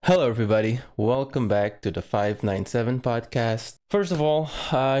Hello, everybody. Welcome back to the 597 podcast. First of all,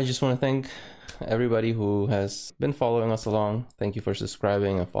 I just want to thank everybody who has been following us along. Thank you for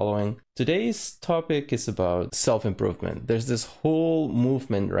subscribing and following. Today's topic is about self-improvement. There's this whole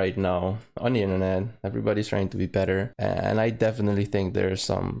movement right now on the internet. Everybody's trying to be better, and I definitely think there's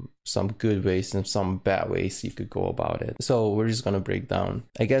some good ways and some bad ways you could go about it. So we're just gonna break down,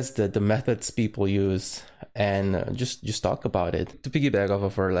 I guess, the methods people use and just talk about it. To piggyback off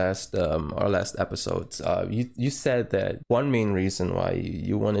of our last episodes, you said that one main reason why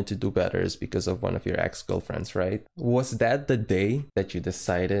you wanted to do better is because of one of your ex-girlfriends, right? Was that the day that you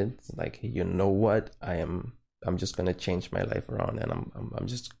decided, like, you know what, I'm just gonna change my life around, and I'm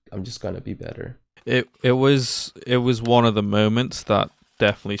just gonna be better? It was one of the moments that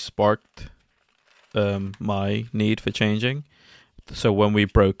definitely sparked my need for changing. So when we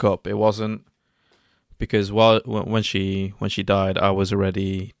broke up, it wasn't because when she died, I was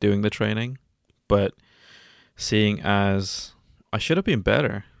already doing the training, but seeing as I should have been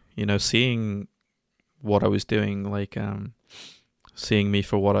better, seeing what I was doing, like seeing me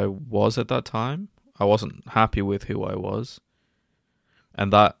for what I was at that time, I wasn't happy with who I was,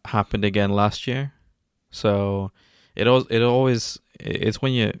 and that happened again last year. So it's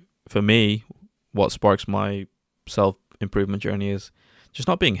when you, for me, what sparks my self improvement journey is just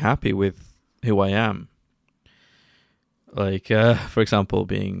not being happy with who I am. Like, for example,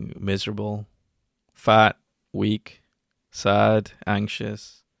 being miserable, fat, weak, sad,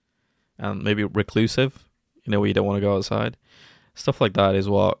 anxious, and maybe reclusive, where you don't want to go outside. Stuff like that is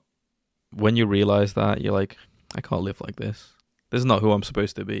what, when you realize that, you're like, I can't live like this. This is not who I'm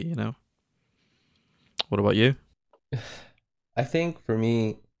supposed to be, What about you? I think for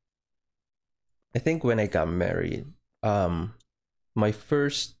me, when I got married, my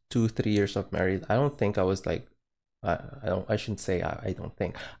first 2-3 years of marriage, I don't think I was like, I shouldn't say I don't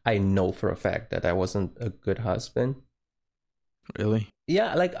think. I know for a fact that I wasn't a good husband. Really?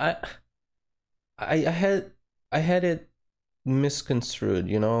 Yeah, like I had it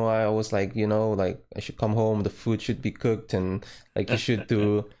misconstrued, I was like, like I should come home, the food should be cooked, and like you should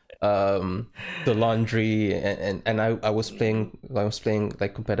do the laundry, and I was playing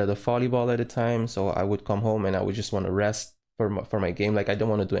like competitive volleyball at the time, so I would come home and I would just want to rest for my game. Like I don't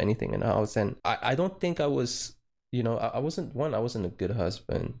want to do anything in the house, and I don't think I was, I wasn't a good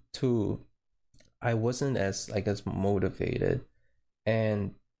husband. Two, I wasn't as motivated.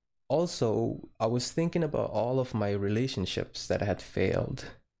 And also, I was thinking about all of my relationships that had failed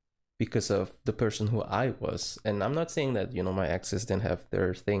because of the person who I was. And I'm not saying that, my exes didn't have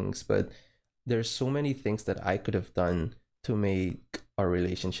their things, but there's so many things that I could have done to make our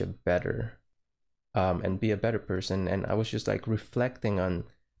relationship better, and be a better person. And I was just like reflecting on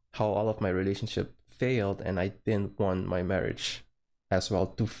how all of my relationship failed, and I didn't want my marriage as well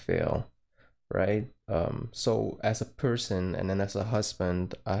to fail, right? So as a person and then as a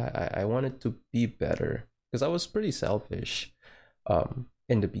husband, I wanted to be better because I was pretty selfish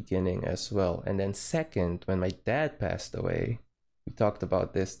in the beginning as well. And then second, when my dad passed away, we talked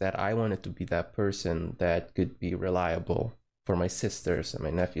about this, that I wanted to be that person that could be reliable for my sisters and my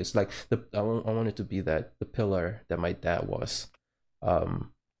nephews. Like I wanted to be the pillar that my dad was,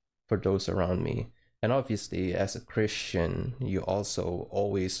 for those around me. And obviously, as a Christian, you also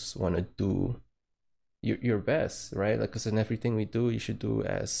always want to do your best, right? Like, because in everything we do, you should do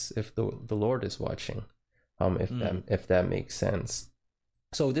as if the Lord is watching, if that makes sense.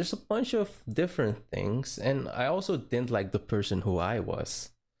 So there's a bunch of different things, and I also didn't like the person who I was,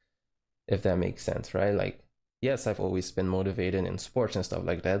 if that makes sense, right? Like, yes, I've always been motivated in sports and stuff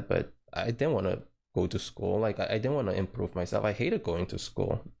like that, but I didn't want to go to school. Like I didn't want to improve myself. I hated going to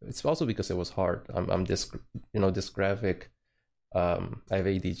school. It's also because it was hard. I'm dysgraphic. I have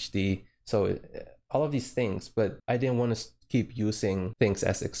ADHD. So all of these things, but I didn't want to keep using things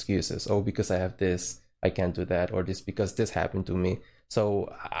as excuses. Oh, because I have this, I can't do that, or this because this happened to me.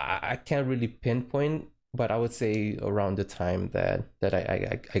 So I can't really pinpoint, but I would say around the time that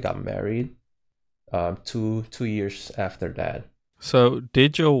I got married, 2 years after that. So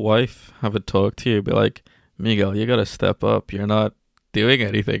did your wife have a talk to you, be like, Miguel, you gotta step up, you're not doing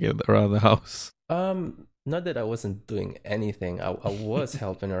anything around the house? Not that I wasn't doing anything. I was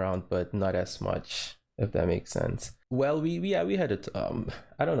helping around, but not as much, if that makes sense. Well, we had it.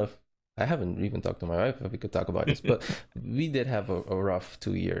 I don't know if I haven't even talked to my wife if we could talk about this, but we did have a rough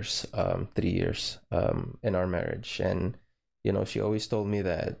 2 years, 3 years, in our marriage, and she always told me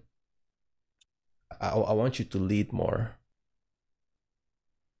that I want you to lead more.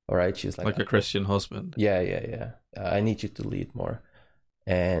 All right, she's like a Christian husband. Yeah. I need you to lead more,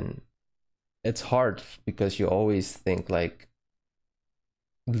 and it's hard because you always think like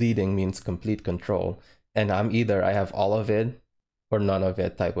leading means complete control, and I have all of it or none of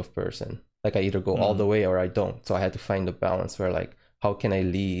it type of person. Like I either go all the way or I don't. So I had to find a balance where like, how can I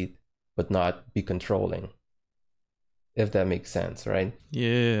lead but not be controlling? If that makes sense, right?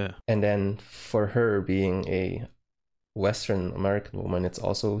 Yeah. And then for her being a Western American woman, it's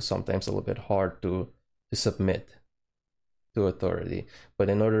also sometimes a little bit hard to submit to authority. But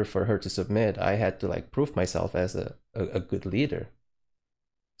in order for her to submit, I had to like prove myself as a good leader.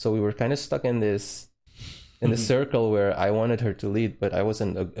 So we were kind of stuck in this circle where I wanted her to lead, but I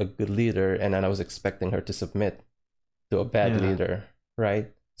wasn't a good leader, and then I was expecting her to submit to a bad leader,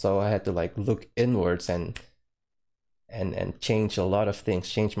 right? So I had to like look inwards and change a lot of things,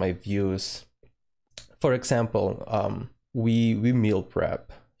 change my views. For example, we meal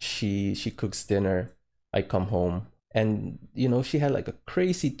prep. She cooks dinner. I come home, and she had like a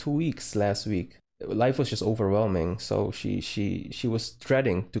crazy 2 weeks last week. Life was just overwhelming, so she was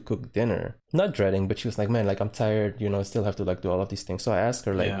dreading to cook dinner. Not dreading, but she was like, man, like I'm tired, I still have to like do all of these things. So I asked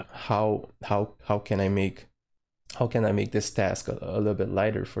her like, how can I make this task a little bit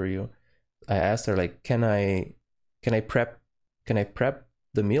lighter for you? I asked her like, can I prep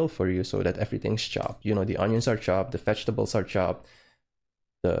the meal for you so that everything's chopped? The onions are chopped, the vegetables are chopped,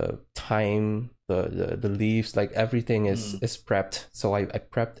 the thyme, the leaves, like everything is prepped. So I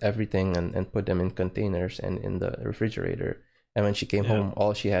prepped everything and put them in containers and in the refrigerator. And when she came home,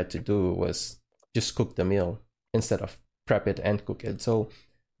 all she had to do was just cook the meal instead of prep it and cook it. So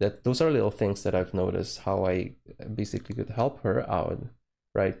those are little things that I've noticed how I basically could help her out,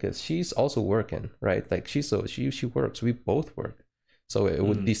 right? Because she's also working, right? Like she works, we both work. So it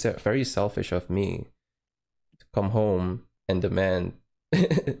would be very selfish of me to come home and demand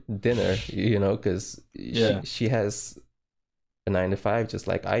dinner, because she has a 9 to 5 just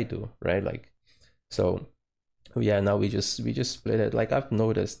like I do, right? Like, so now we just split it. Like I've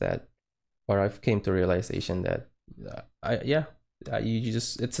noticed that, or I've came to realization that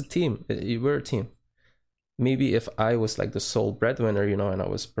it's a team. We're a team. Maybe if I was like the sole breadwinner, and I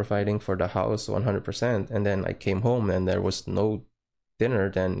was providing for the house 100%, and then I came home and there was no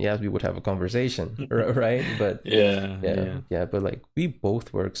dinner, then we would have a conversation, right? But but like we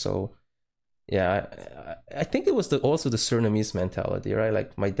both work, so I think it was also the Surinamese mentality, right?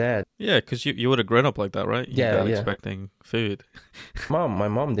 Like my dad, because you would have grown up like that, right? Expecting food. My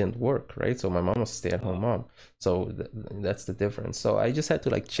mom didn't work, right? So my mom was a stay-at-home mom, so that's the difference. So I just had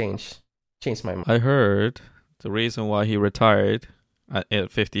to like change my mind. I heard the reason why he retired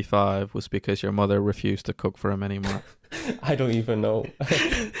at 55 was because your mother refused to cook for him anymore. I don't even know.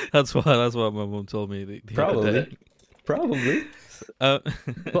 That's what my mom told me. Probably.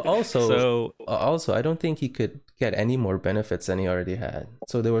 But also, I don't think he could get any more benefits than he already had.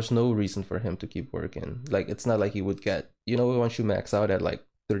 So there was no reason for him to keep working. Like it's not like he would get, once you max out at like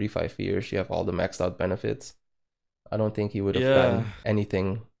 35 years, you have all the maxed out benefits. I don't think he would have done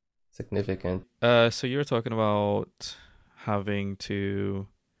anything significant. So you're talking about having to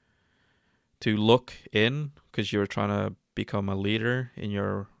look in because you're trying to become a leader in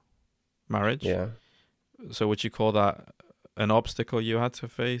your marriage. Yeah. So would you call that an obstacle you had to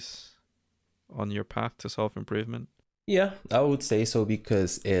face on your path to self-improvement? Yeah, I would say so,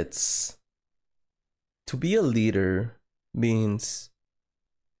 because to be a leader means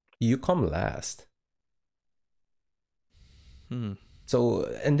you come last. So,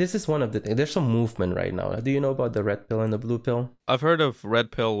 and this is one of the things. There's some movement right now. Do you know about the red pill and the blue pill? I've heard of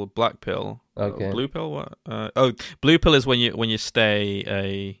red pill, black pill. Okay. Blue pill? What? Blue pill is when you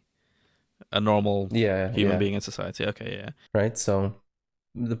stay a normal human being in society. Okay, yeah. Right. So,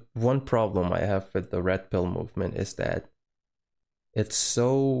 the one problem I have with the red pill movement is that it's a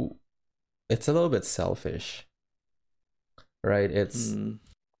little bit selfish. Right. It's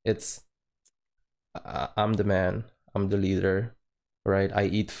I'm the man. I'm the leader. Right, I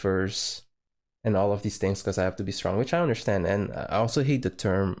eat first and all of these things because I have to be strong, which I understand. And I also hate the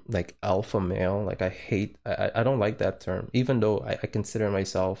term like alpha male. Like I don't like that term, even though I consider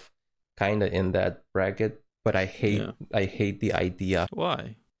myself kind of in that bracket, but I hate the idea.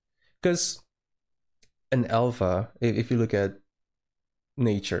 Why? Because an alpha, if you look at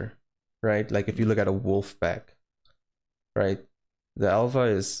nature, right, like if you look at a wolf pack, right, the alpha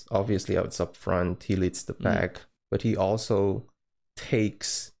is obviously out up front, he leads the pack, but he also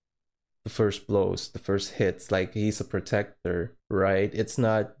takes the first blows, the first hits. Like he's a protector, right? It's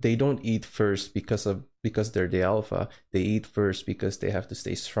not, they don't eat first because they're the alpha. They eat first because they have to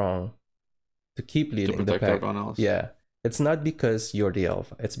stay strong to keep leading the pack. Yeah, it's not because you're the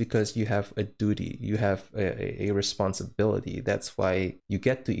alpha. It's because you have a duty, you have a responsibility. That's why you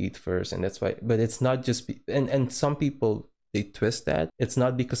get to eat first, and that's why. But it's not just and some people they twist that, it's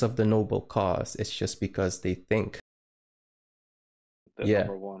not because of the noble cause. It's just because they think. The Yeah.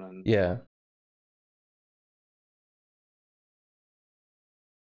 number one and Yeah.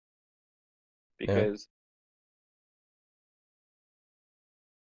 because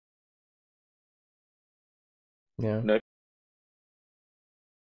Yeah. no,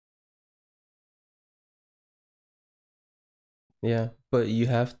 Yeah. But you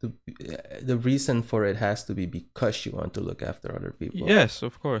have to, the reason for it has to be because you want to look after other people. yes,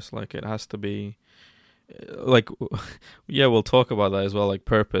 of course, like it has to be like yeah, we'll talk about that as well, like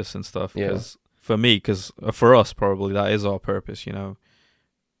purpose and stuff, Yeah. because for us probably that is our purpose, you know,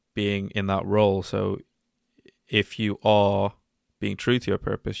 being in that role. So if you are being true to your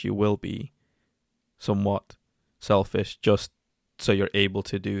purpose, you will be somewhat selfish just so you're able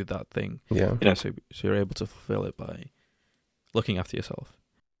to do that thing. Yeah. You know, so you're able to fulfill it by looking after yourself.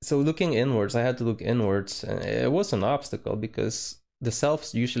 So looking inwards, I had to look inwards, and it was an obstacle because the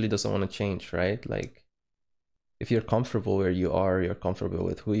self usually doesn't want to change, right? Like if you're comfortable where you are, you're comfortable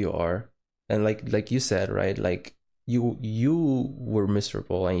with who you are. And like you said, right? Like you were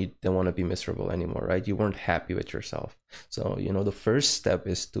miserable and you didn't want to be miserable anymore, right? You weren't happy with yourself. So, you know, the first step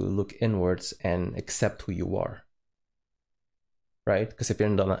is to look inwards and accept who you are. Right? Because if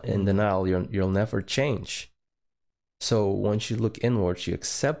you're in denial, you'll never change. So once you look inwards, you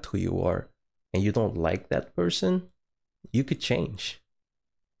accept who you are, and you don't like that person, you could change.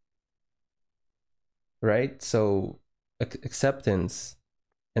 Right? So acceptance,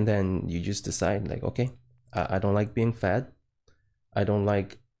 and then you just decide like, okay, I don't like being fat. I don't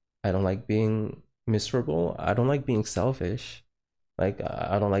like being miserable. I don't like being selfish. Like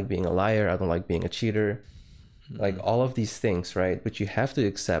I don't like being a liar. I don't like being a cheater. Like all of these things, right? But you have to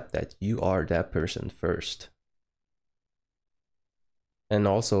accept that you are that person first. And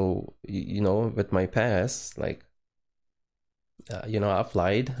also, you know, with my past, like, you know, I've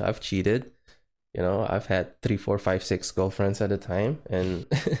lied, I've cheated, you know, I've had 3, 4, 5, 6 girlfriends at a time, and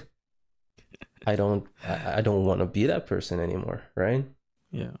I don't want to be that person anymore, right?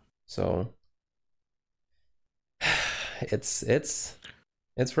 Yeah. So it's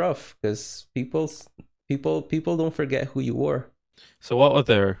rough because people don't forget who you were. So what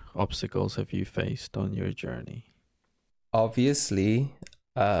other obstacles have you faced on your journey? Obviously,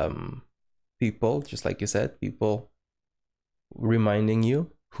 people, just like you said, people reminding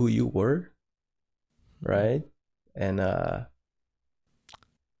you who you were, right? And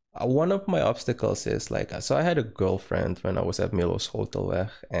one of my obstacles is like, so I had a girlfriend when I was at Milos Hotelweg,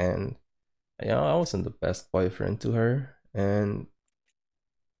 and you know, I wasn't the best boyfriend to her, and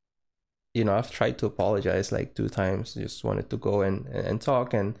you know, I've tried to apologize like 2 times, just wanted to go and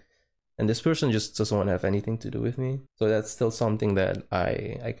talk, and this person just doesn't want to have anything to do with me. So that's still something that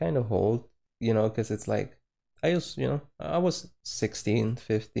I kind of hold, you know, because it's like I was 16,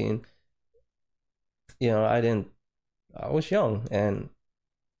 15, you know, I was young and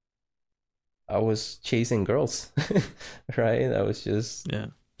I was chasing girls, right? I was just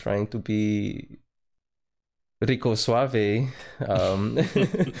trying to be Rico Suave,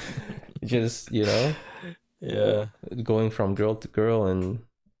 just, you know, going from girl to girl. And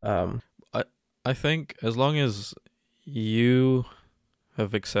I think as long as you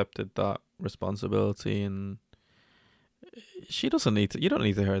have accepted that responsibility, and she doesn't need to, you don't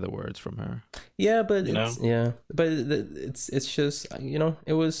need to hear the words from her. Yeah, but it's just, you know,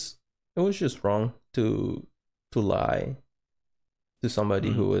 it was just wrong to lie to somebody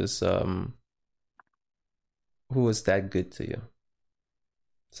who was that good to you.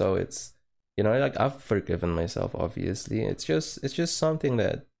 So it's, you know, like I've forgiven myself, obviously. It's just something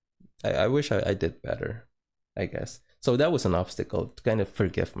that I wish I did better, I guess. So that was an obstacle to kind of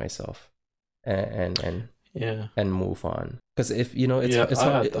forgive myself and move on. Because if, you know,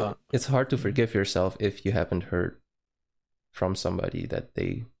 it's hard to forgive yourself if you haven't heard from somebody that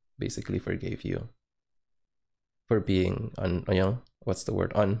they basically forgave you for being you know, what's the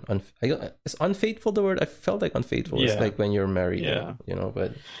word? Is unfaithful the word? I felt like unfaithful. It's like when you're married, you know,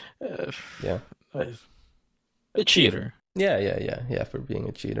 but a cheater. Yeah, for being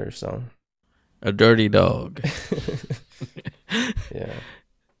a cheater. So a dirty dog. Yeah.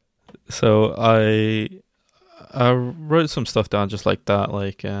 So I wrote some stuff down just like that,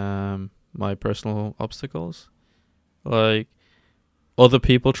 like my personal obstacles, like other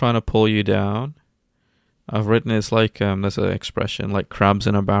people trying to pull you down. I've written it's like there's an expression like crabs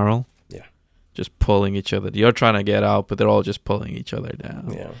in a barrel. Yeah. Just pulling each other. You're trying to get out, but they're all just pulling each other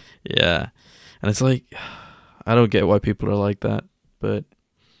down. Yeah. Yeah. And it's like, I don't get why people are like that, but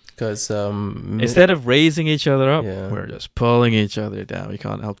because instead of raising each other up, we're just pulling each other down. We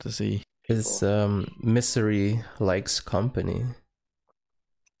can't help to see. It's people. misery likes company.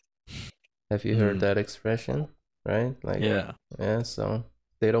 Have you heard that expression? Right? Like, Yeah. yeah, so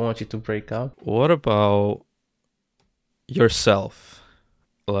they don't want you to break out. What about yourself?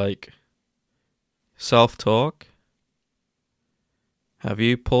 Like self-talk? Have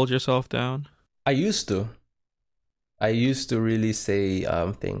you pulled yourself down? I used to. I used to really say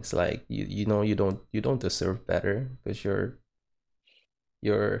things like you know you don't deserve better because you're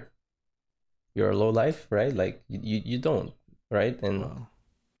you're a low life, right? Like you don't, right? And Wow.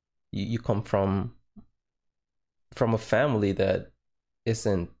 you come from a family that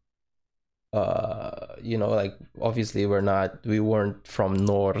isn't you know, like obviously we weren't from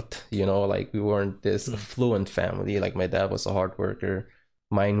north, you know, like we weren't this Hmm. affluent family. Like my dad was a hard worker,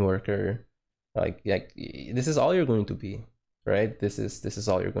 mine worker. Like this is all you're going to be, right? This is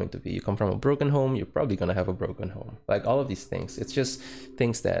all you're going to be. You come from a broken home, you're probably gonna have a broken home. Like all of these things, it's just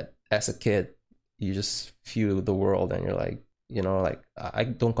things that as a kid you just view the world and you're like, you know, like I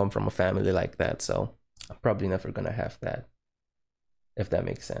don't come from a family like that, so I'm probably never gonna have that, if that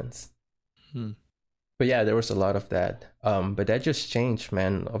makes sense. Hmm. But yeah, there was a lot of that. But that just changed,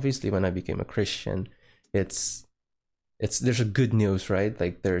 man. Obviously, when I became a Christian, it's there's a good news, right?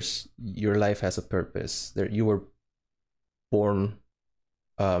 Like there's your life has a purpose. There you were born,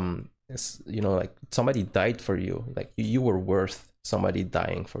 you know, like somebody died for you. Like you were worth somebody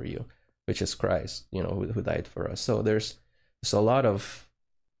dying for you, which is Christ, you know, who died for us. So there's a lot of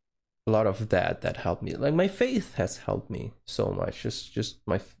that helped me. Like my faith has helped me so much. Just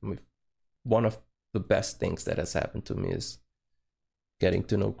my one of the best things that has happened to me is getting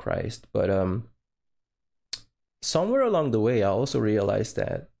to know Christ. But somewhere along the way, I also realized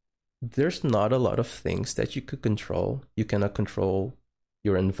that there's not a lot of things that you could control. You cannot control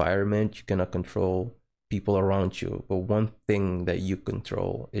your environment, you cannot control people around you. But one thing that you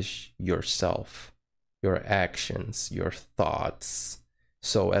control is yourself, your actions, your thoughts.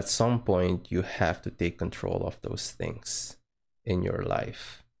 So at some point, you have to take control of those things in your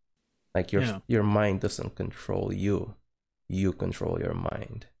life. Like Yeah. your mind doesn't control you, you control your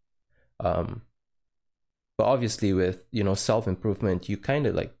mind. Um, but obviously, with you know self improvement, you kind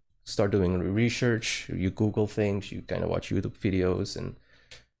of like start doing research. You Google things, you kind of watch YouTube videos, and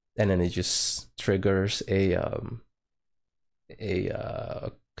then it just triggers a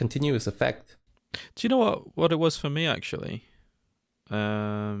continuous effect. Do you know what it was for me actually?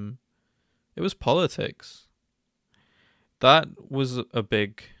 It was politics. That was a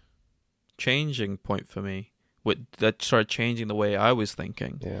big changing point for me. That started changing the way I was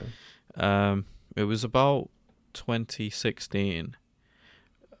thinking. Yeah. It was about 2016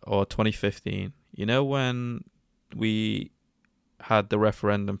 or 2015. You know when we had the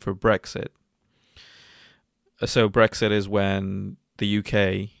referendum for Brexit. So Brexit is when the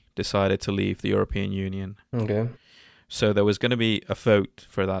UK decided to leave the European Union. Okay. So there was going to be a vote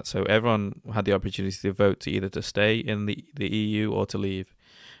for that. So everyone had the opportunity to vote to either to stay in the EU or to leave.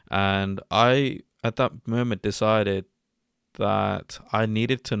 And I, at that moment, decided that I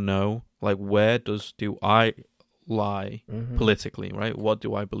needed to know, like, where do I lie politically, right? What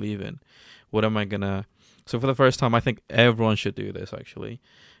do I believe in? What am I going to... So for the first time, I think everyone should do this, actually,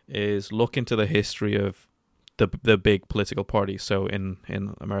 is look into the history of the big political parties. So in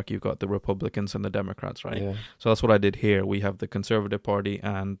America, you've got the Republicans and the Democrats, right? Yeah. So that's what I did here. We have the Conservative Party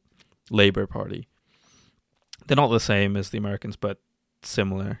and Labour Party. They're not the same as the Americans, but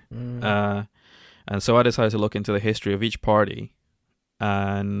similar. And so I decided to look into the history of each party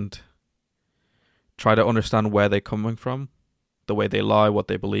and try to understand where they're coming from, the way they lie, what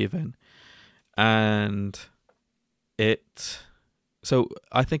they believe in. And so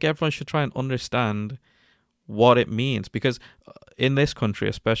I think everyone should try and understand what it means, because in this country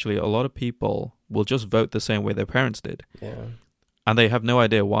especially, a lot of people will just vote the same way their parents did. Yeah. And they have no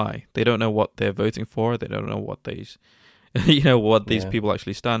idea why. They don't know what they're voting for. They don't know what these what these people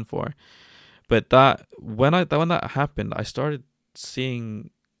actually stand for. But that when that happened, I started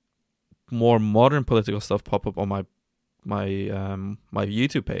seeing more modern political stuff pop up on my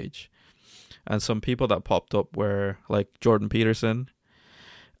YouTube page. And some people that popped up were like Jordan Peterson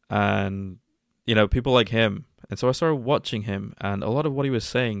and people like him. And so I started watching him, and a lot of what he was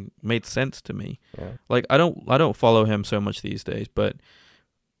saying made sense to me. Yeah. Like I don't follow him so much these days, but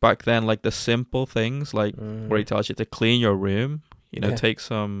back then, like the simple things, like where he tells you to clean your room, take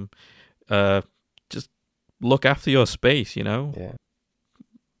some, just look after your space,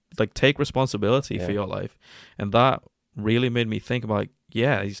 like take responsibility for your life, and that really made me think about,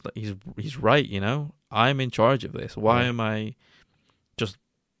 he's right, I'm in charge of this. Why am I just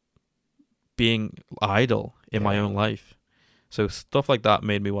being idle in my own life? So stuff like that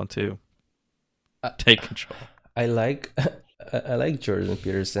made me want to take control. I like I like Jordan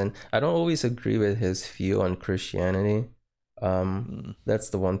Peterson. I don't always agree with his view on Christianity. That's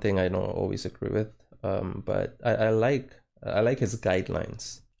the one thing I don't always agree with. But I like his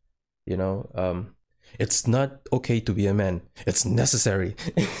guidelines. You know, it's not okay to be a man. It's necessary.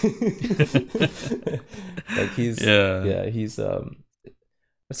 Like he's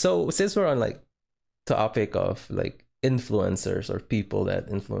So since we're on like topic of like influencers or people that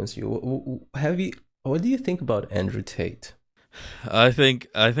influence you, what do you think about Andrew Tate? I think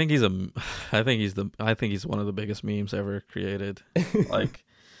he's one of the biggest memes ever created. Like,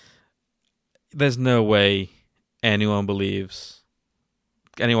 there's no way anyone can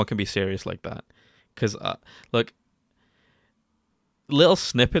be serious like that. Because look, little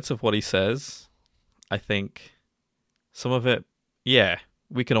snippets of what he says, I think some of it, yeah,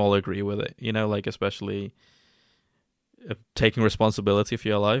 we can all agree with it. You know, like especially taking responsibility for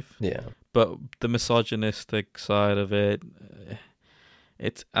your life. Yeah. But the misogynistic side of it,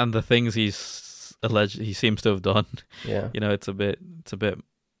 and the things he seems to have done. Yeah. You know, it's a bit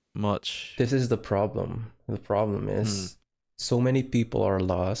much. This is the problem. The problem is so many people are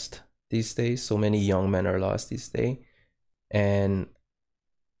lost these days. So many young men are lost these days, and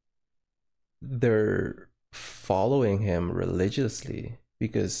they're following him religiously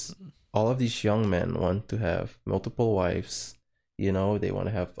because all of these young men want to have multiple wives. You know, they want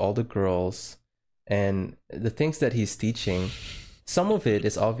to have all the girls, and the things that he's teaching, some of it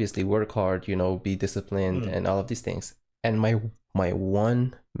is obviously work hard, you know, be disciplined and all of these things. And my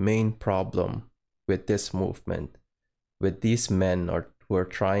one main problem with this movement, with these men who are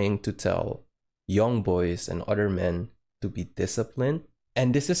trying to tell young boys and other men to be disciplined,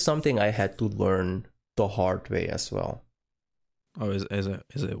 and this is something I had to learn the hard way as well. Oh, is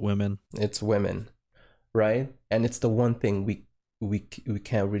it women? It's women, right? And it's the one thing we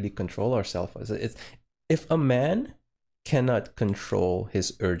can't really control ourselves. It's if a man cannot control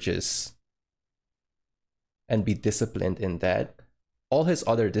his urges and be disciplined in that, all his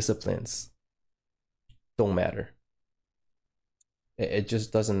other disciplines don't matter. It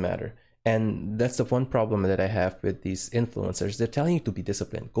just doesn't matter. And that's the one problem that I have with these influencers. They're telling you to be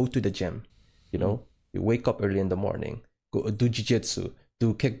disciplined. Go to the gym. You know, you wake up early in the morning, go do jiu-jitsu,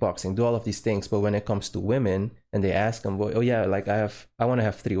 do kickboxing, do all of these things. But when it comes to women and they ask them, well, oh yeah, like I want to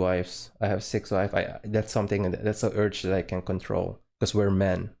have 3 wives. I have 6 wives. That's something, that's an urge that I can control because we're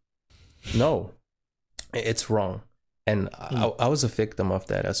men. No, it's wrong. And I was a victim of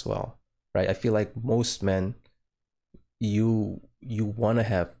that as well, right? I feel like most men, you want to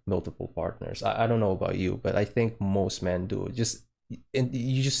have multiple partners. I don't know about you, but I think most men do. And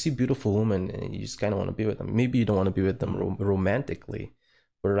you just see beautiful women and you just kind of want to be with them. Maybe you don't want to be with them romantically,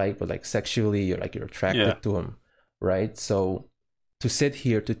 but like sexually, you're attracted to them, right? So to sit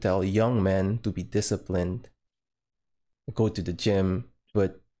here to tell young men to be disciplined, go to the gym,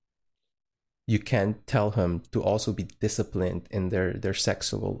 but you can't tell him to also be disciplined in their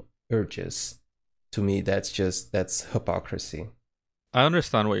sexual urges. To me, that's hypocrisy. I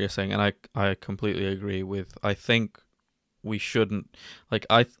understand what you're saying, and I completely agree with. I think we shouldn't, like,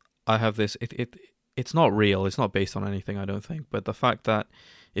 I have this. It's not real. It's not based on anything, I don't think. But the fact that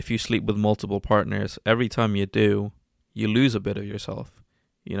if you sleep with multiple partners, every time you do, you lose a bit of yourself.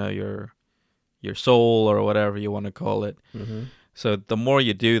 You know, your soul or whatever you want to call it. Mm-hmm. So the more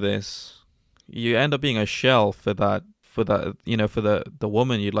you do this, you end up being a shell for that. You know, for the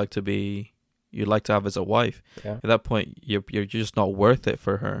woman you'd like to have as a wife. Yeah. At that point, you're just not worth it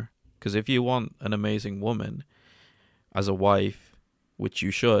for her. Because if you want an amazing woman as a wife, which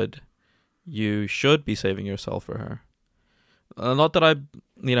you should be saving yourself for her. Not that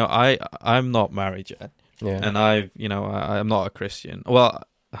I'm not married yet. Yeah. And I'm not a Christian. Well,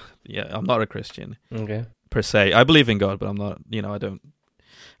 yeah, I'm not a Christian. Okay. Per se. I believe in God, but I'm not, I don't.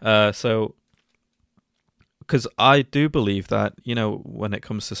 So, because I do believe that, when it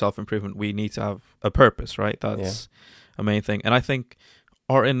comes to self-improvement, we need to have a purpose, right? That's a main thing. And I think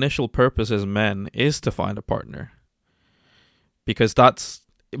our initial purpose as men is to find a partner. Because that's,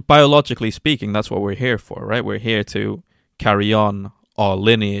 biologically speaking, that's what we're here for, right? We're here to carry on our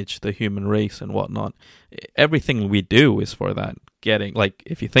lineage, the human race and whatnot. Everything we do is for that.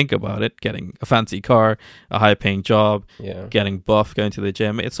 If you think about it, getting a fancy car, a high-paying job, getting buff, going to the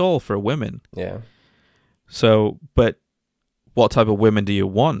gym, it's all for women. Yeah. So, but what type of women do you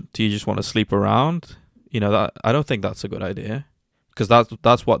want? Do you just want to sleep around? I don't think that's a good idea, because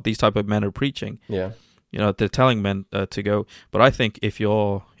that's what these type of men are preaching. Yeah. They're telling men to go. But I think if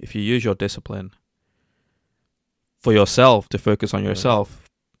you use your discipline for yourself, to focus on yourself,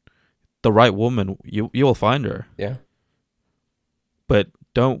 the right woman, you will find her. Yeah. But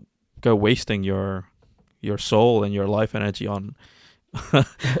don't go wasting your soul and your life energy on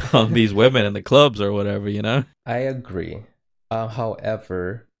on these women in the clubs or whatever, you know? I agree.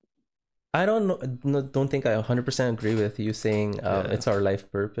 However, I don't know. Don't think I 100% agree with you saying it's our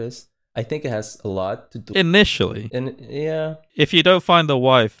life purpose. I think it has a lot to do. Initially, And yeah, if you don't find the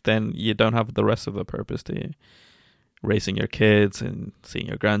wife, then you don't have the rest of the purpose, do you? Raising your kids and seeing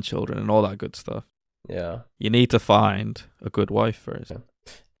your grandchildren and all that good stuff. yeah. You need to find a good wife first.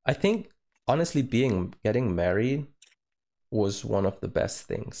 I think honestly, getting married was one of the best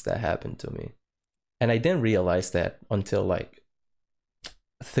things that happened to me, and I didn't realize that until like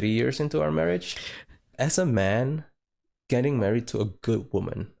 3 years into our marriage. As a man, getting married to a good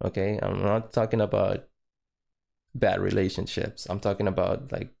woman, okay? I'm not talking about bad relationships. I'm talking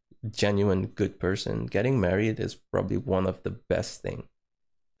about like genuine good person. Getting married is probably one of the best thing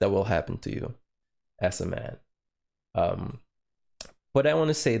that will happen to you as a man. But I want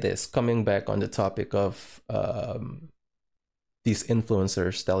to say this, coming back on the topic of these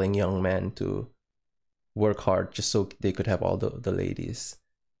influencers telling young men to work hard just so they could have all the ladies.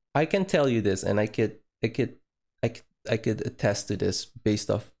 I can tell you this, and I could attest to this based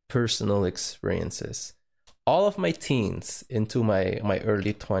off personal experiences. All of my teens into my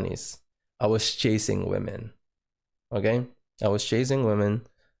early 20s, I was chasing women. Okay? I was chasing women.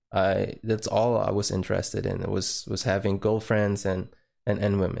 That's all I was interested in. It was having girlfriends and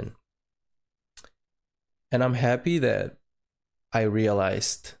women. And I'm happy that I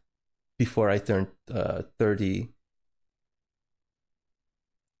realized before I turned 30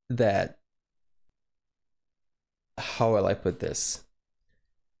 that, how will I put this?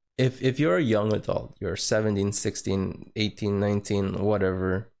 If you're a young adult, you're 17, 16, 18, 19,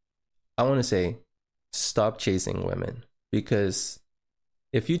 whatever, I want to say stop chasing women. Because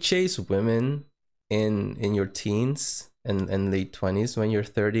if you chase women in your teens and late 20s, when you're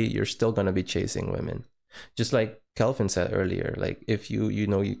 30, you're still going to be chasing women. Just like Kelvin said earlier, like if you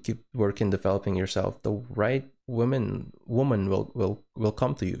keep working, developing yourself, the right woman will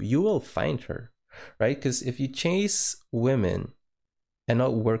come to you. You will find her, right? Because if you chase women and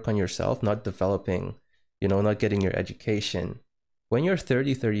not work on yourself, not developing, not getting your education, when you're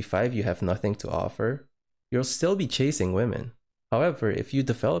 30, 35, you have nothing to offer, you'll still be chasing women. However, if you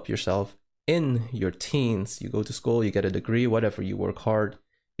develop yourself in your teens, you go to school, you get a degree, whatever, you work hard,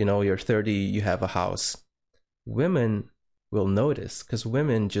 you're 30, you have a house, women will notice, because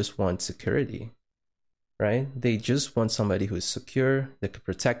women just want security, right? They just want somebody who's secure, that could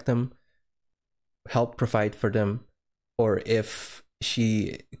protect them, help provide for them, or if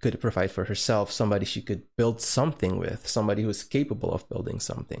she could provide for herself, somebody she could build something with, somebody who's capable of building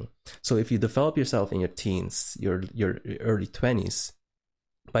something. So if you develop yourself in your teens, your early 20s,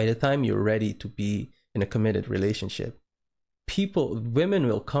 by the time you're ready to be in a committed relationship, women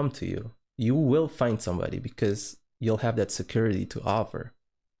will come to you. You will find somebody because you'll have that security to offer.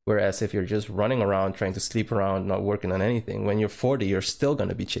 Whereas if you're just running around, trying to sleep around, not working on anything, when you're 40, you're still going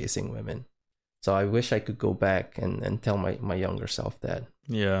to be chasing women. So I wish I could go back and tell my younger self that.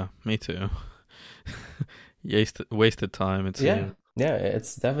 Yeah, me too. Wasted time, it seems. Yeah,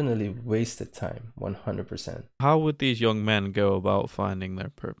 it's definitely wasted time, 100%. How would these young men go about finding their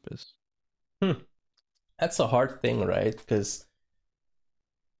purpose? That's a hard thing, right? Because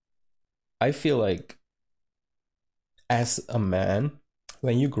I feel like as a man,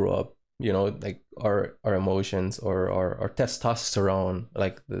 when you grow up, like our emotions or our testosterone,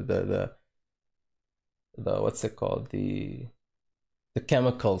 like the what's it called, the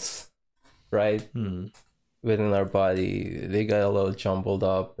chemicals, right, within our body, they get a little jumbled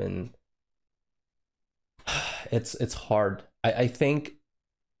up, and it's hard. I think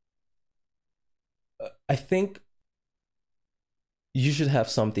you should have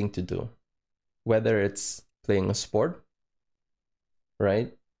something to do, whether it's playing a sport,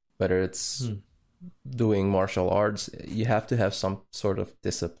 right, whether it's doing martial arts. You have to have some sort of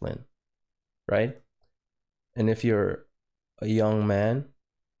discipline, right? And if you're a young man,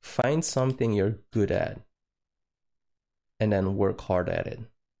 find something you're good at and then work hard at it.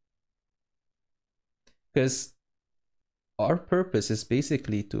 Because our purpose is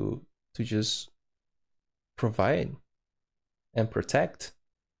basically to just provide and protect.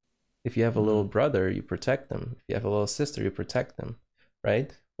 If you have a little brother, you protect them. If you have a little sister, you protect them,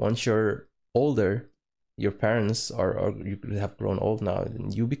 right? Once you're older, your parents or you have grown old now,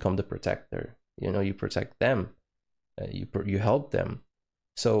 and you become the protector. You protect them, you help them.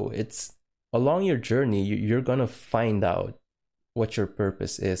 So it's along your journey, you're gonna find out what your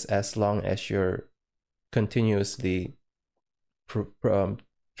purpose is, as long as you're continuously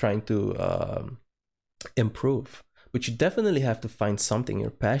trying to improve. but you definitely have to find something you're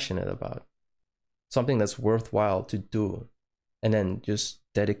passionate about, something that's worthwhile to do, and then just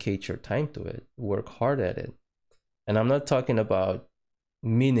dedicate your time to it, work hard at it. And I'm not talking about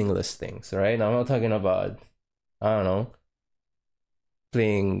meaningless things, right? I'm not talking about, I don't know,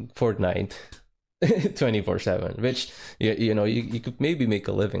 playing Fortnite 24/7, which you could maybe make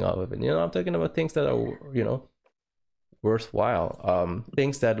a living out of it. I'm talking about things that are worthwhile,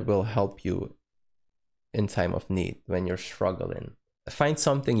 things that will help you in time of need when you're struggling. Find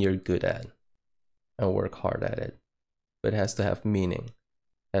something you're good at and work hard at it, but it has to have meaning.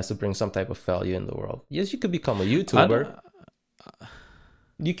 It has to bring some type of value in the world. Yes, you could become a YouTuber.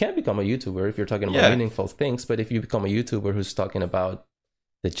 You can become a YouTuber if you're talking about meaningful things, but if you become a YouTuber who's talking about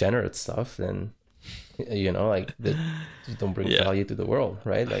degenerate stuff, then like that you don't bring value to the world,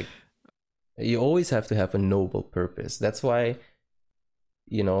 right? Like, you always have to have a noble purpose. That's why,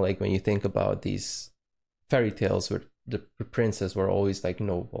 like when you think about these fairy tales where the princes were always like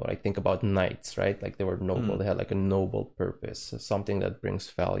noble. I think about knights, right? Like they were noble. They had like a noble purpose, something that brings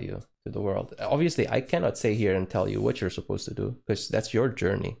value to the world. Obviously, I cannot say here and tell you what you're supposed to do because that's your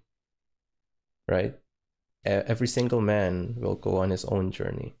journey, right? Every single man will go on his own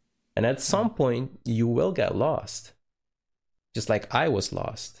journey. And at some point, you will get lost. Just like I was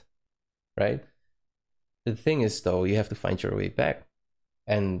lost, right? The thing is, though, you have to find your way back.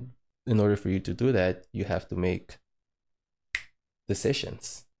 And in order for you to do that, you have to make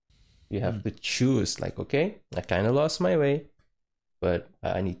decisions. You have to choose, like, okay, I kind of lost my way, but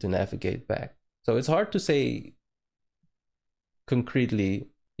I need to navigate back. So it's hard to say concretely,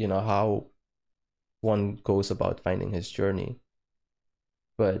 how one goes about finding his journey.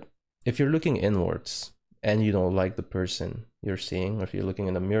 But if you're looking inwards and you don't like the person you're seeing, or if you're looking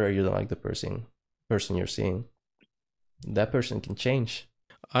in the mirror, you don't like the person you're seeing, that person can change.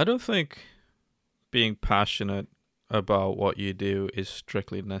 I don't think being passionate about what you do is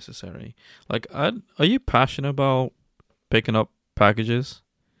strictly necessary. Like, are you passionate about picking up packages?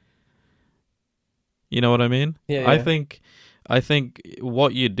 You know what I mean? Yeah. I think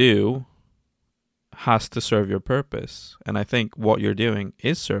what you do has to serve your purpose, and I think what you're doing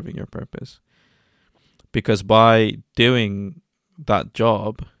is serving your purpose, because by doing that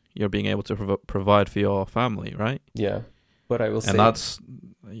job, you're being able to provide for your family, right? Yeah, but I will say, and that's,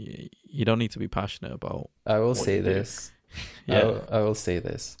 you don't need to be passionate about. I will say this. I will say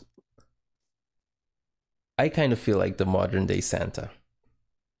this. I kind of feel like the modern day Santa.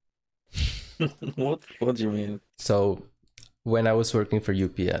 What do you mean? So when I was working for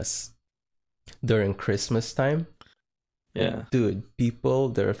UPS during Christmas time, dude, people,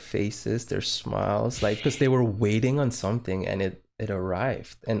 their faces, their smiles, like, because they were waiting on something and it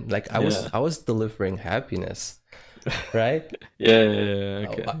arrived, and like I was delivering happiness, right?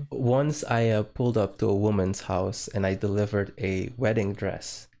 Okay. Once I pulled up to a woman's house and I delivered a wedding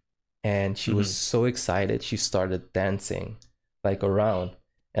dress, and she was so excited she started dancing like around.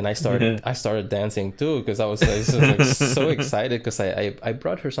 And I started dancing too, because I was like so excited, because I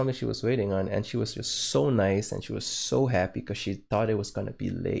brought her something she was waiting on, and she was just so nice and she was so happy because she thought it was gonna be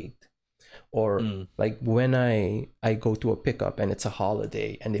late. Or like when I go to a pickup and it's a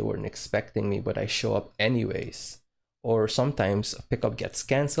holiday and they weren't expecting me, but I show up anyways. Or sometimes a pickup gets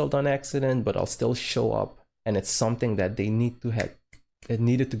canceled on accident, but I'll still show up, and it's something that they needed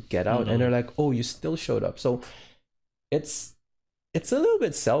to get out, and they're like, "Oh, you still showed up." So it's a little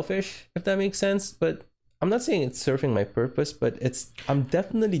bit selfish, if that makes sense, but I'm not saying it's serving my purpose, but I'm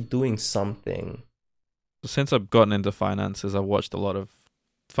definitely doing something. Since I've gotten into finances, I've watched a lot of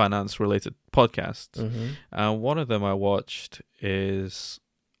finance-related podcasts. And one of them I watched is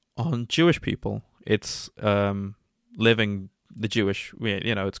on Jewish people. It's living the Jewish,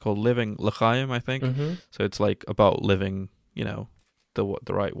 it's called Living L'Chaim, I think. So it's like about living, the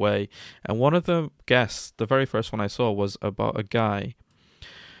right way. And one of the guests, the very first one I saw, was about a guy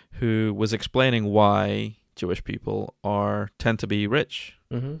who was explaining why Jewish people tend to be rich.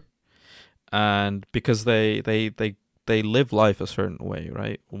 And because they live life a certain way,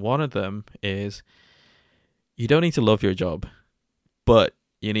 right? One of them is, you don't need to love your job, but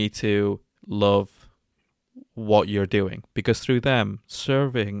you need to love what you're doing, because through them,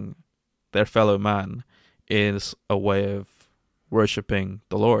 serving their fellow man is a way of worshipping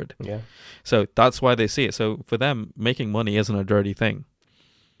the Lord. Yeah. So that's why they see it. So for them, making money isn't a dirty thing.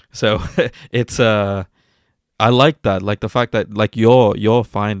 So it's I like that, like the fact that like you're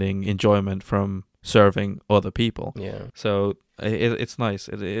finding enjoyment from serving other people. Yeah. So it's nice.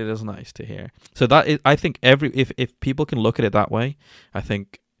 It is nice to hear. So I think if people can look at it that way, I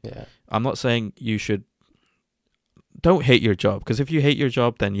think. Yeah. I'm not saying you don't hate your job, because if you hate your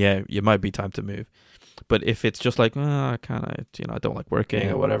job, then it might be time to move. But if it's just like, I kind of, I don't like working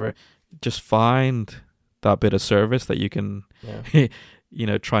Yeah. or whatever, just find that bit of service that you can,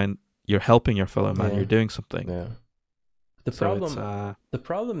 try and you're helping your fellow man. Yeah. You're doing something. Yeah. The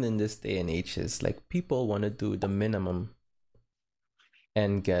problem in this day and age is like people want to do the minimum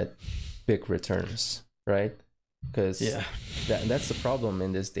and get big returns, right? Because that's the problem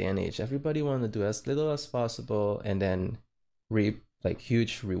in this day and age. Everybody want to do as little as possible and then reap like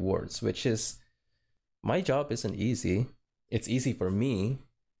huge rewards, which is, my job isn't easy. It's easy for me,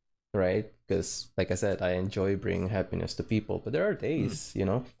 right? Because like I said, I enjoy bringing happiness to people. But there are days,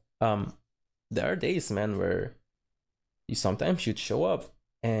 there are days, man, where you sometimes you'd show up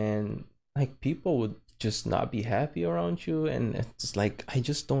and like people would just not be happy around you, and it's like, I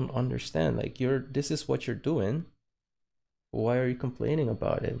just don't understand. Like, this is what you're doing. Why are you complaining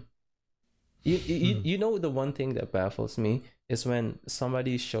about it? You know, the one thing that baffles me is when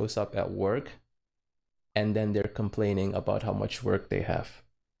somebody shows up at work and then they're complaining about how much work they have.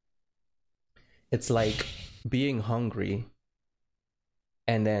 It's like being hungry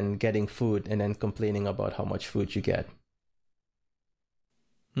and then getting food and then complaining about how much food you get.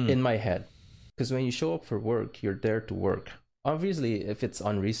 In my head. Because when you show up for work, you're there to work. Obviously, if it's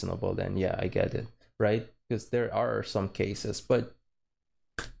unreasonable, then yeah, I get it, right? Because there are some cases, but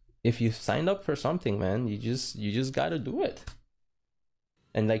if you signed up for something, man, you just gotta do it.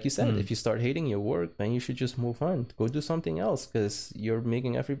 And like you said, if you start hating your work, then you should just move on. Go do something else, because you're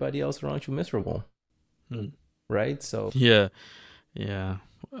making everybody else around you miserable. Right? So yeah.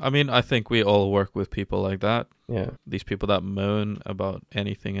 I mean, I think we all work with people like that. Yeah. These people that moan about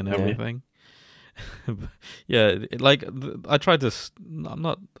anything and everything. I try to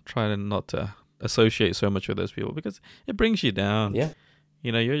not to associate so much with those people because it brings you down. Yeah.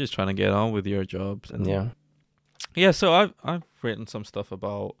 You're just trying to get on with your jobs. And yeah. So I've written some stuff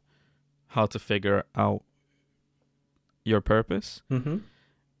about how to figure out your purpose. Mm-hmm.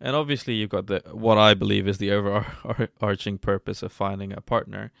 And obviously you've got what I believe is the overarching purpose of finding a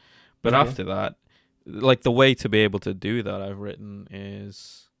partner. But after that, like the way to be able to do that, I've written,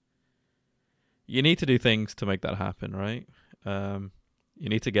 is you need to do things to make that happen, right? You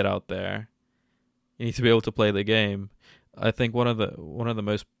need to get out there. You need to be able to play the game. I think one of the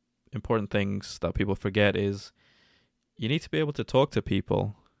most important things that people forget is you need to be able to talk to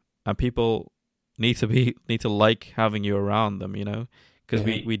people, and people need to like having you around them, because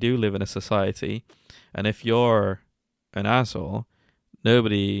we do live in a society, and if you're an asshole,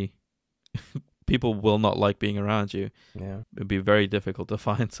 people will not like being around you. Yeah. It'd be very difficult to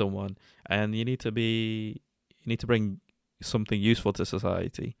find someone, and you need to bring something useful to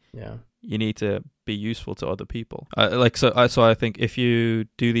society. Yeah. You need to be useful to other people. So I think if you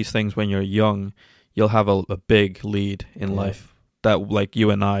do these things when you're young, you'll have a big lead in life that, like,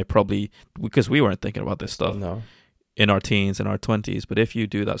 you and I probably, because we weren't thinking about this stuff in our teens and our 20s, but if you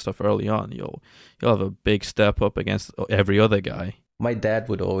do that stuff early on, you'll have a big step up against every other guy. My dad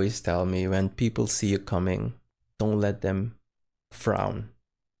would always tell me, when people see you coming, don't let them frown.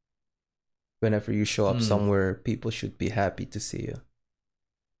 Whenever you show up somewhere, people should be happy to see you.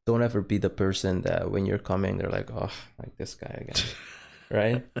 Don't ever be the person that when you're coming, they're like, oh, like this guy again.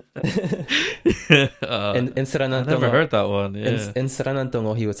 Right? I never heard that one. Yeah. In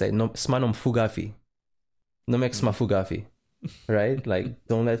Saranantongo, he would say, no, smanom fugafi. No mex mafugafi. Right? Like,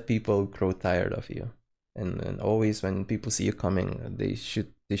 don't let people grow tired of you. And always when people see you coming, they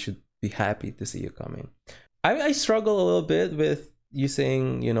should be happy to see you coming. I struggle a little bit with you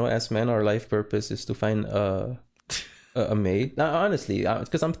saying, as men, our life purpose is to find a mate. Now, honestly,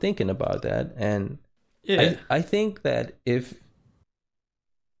 because I'm thinking about that, and I think that if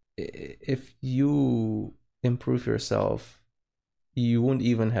you improve yourself, you won't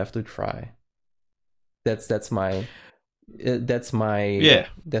even have to try. That's my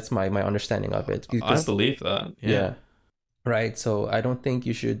understanding of it. Because, I believe that. Yeah. Right. So I don't think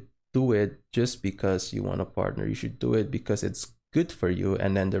you should do it just because you want a partner. You should do it because it's good for you,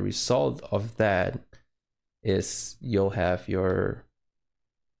 and then the result of that is you'll have your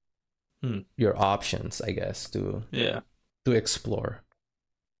options, I guess, to explore.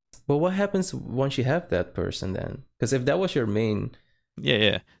 But what happens once you have that person then? Because if that was your main...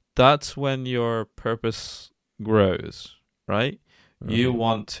 That's when your purpose grows, right? You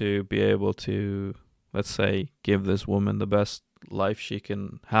want to be able to, let's say, give this woman the best life she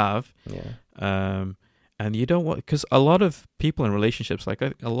can have. And you don't want... Because a lot of people in relationships,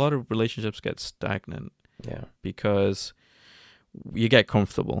 a lot of relationships get stagnant. Because you get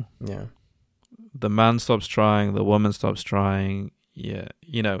comfortable. The man stops trying, the woman stops trying.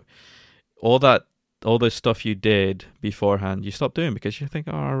 All that all the stuff you did beforehand, you stop doing because you think,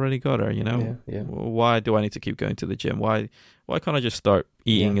 oh, I already got her. Yeah. Why do I need to keep going to the gym? Why can't I just start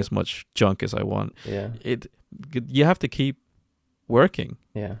eating Yeah. as much junk as I want? Yeah. You have to keep working.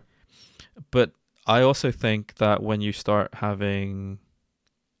 Yeah. But I also think that when you start having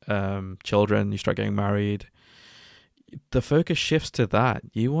children, you start getting married, the focus shifts to that.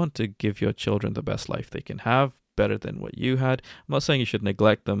 You want to give your children the best life they can have, better than what you had. I'm not saying you should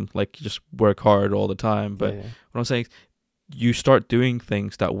neglect them, like you just work hard all the time, but Yeah. what I'm saying is you start doing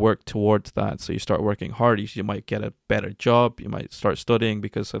things that work towards that. So you start working hard. You might get a better job. You might start studying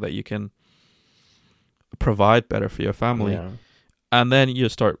because so that you can provide better for your family. Yeah. And then you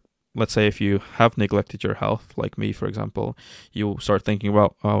start, let's say if you have neglected your health, like me, for example, you start thinking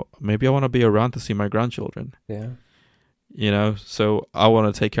about, oh, maybe I want to be around to see my grandchildren. Yeah. So I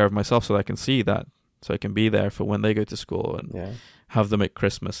want to take care of myself so that I can see that, so I can be there for when they go to school and Yeah. have them at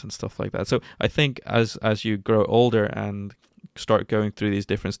Christmas and stuff like that. So I think as you grow older and start going through these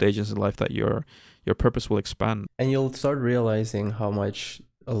different stages in life, that your purpose will expand. And you'll start realizing how much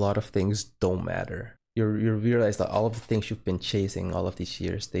a lot of things don't matter. You realize that all of the things you've been chasing all of these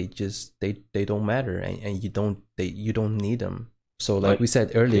years, they don't matter, and you don't need them. So like we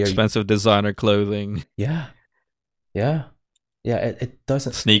said earlier, expensive designer clothing. Yeah. It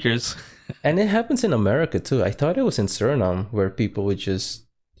doesn't. Sneakers. And it happens in America too. I thought it was in Suriname where people would just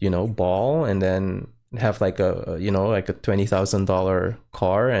ball and then have like a like a $20,000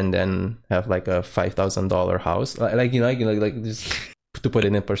 car and then have like a $5,000 house, like just to put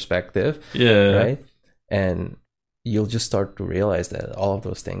it in perspective. Yeah. Right. And you'll just start to realize that all of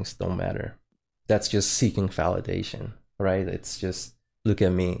those things don't matter. That's just seeking validation, right? It's just, look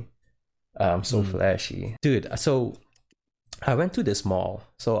at me, I'm so flashy, dude. So I went to this mall.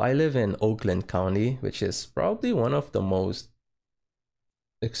 So I live in Oakland County, which is probably one of the most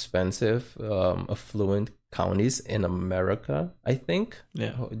expensive, affluent counties in America, I think.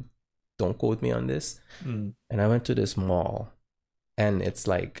 Yeah. Don't quote me on this. And I went to this mall, and it's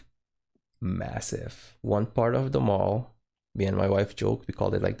like massive. One part of the mall, me and my wife joked, we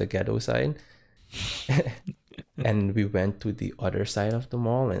called it like the ghetto side. And we went to the other side of the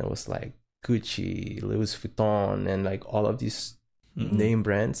mall, and it was like Gucci, Louis Vuitton, and like all of these name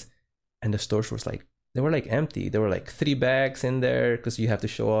brands. And the stores was like, they were like empty. There were like 3 bags in there because you have to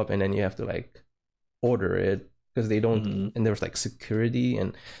show up and then you have to like order it because they don't. And there was like security,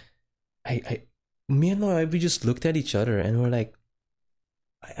 and me and my wife, we just looked at each other and we're like,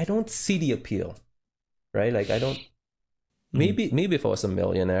 I don't see the appeal, right? Like I don't. Maybe if I was a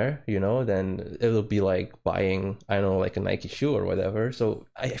millionaire, then it'll be like buying, I don't know, like a Nike shoe or whatever. So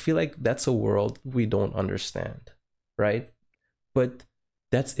I feel like that's a world we don't understand, right? But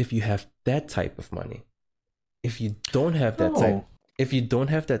that's if you have that type of money. If you don't have that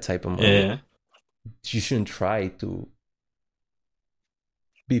type of money, you shouldn't try to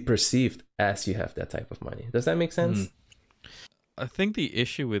be perceived as you have that type of money. Does that make sense? I think the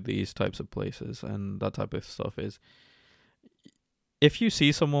issue with these types of places and that type of stuff is, if you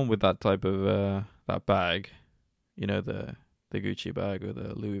see someone with that type of that bag, the Gucci bag or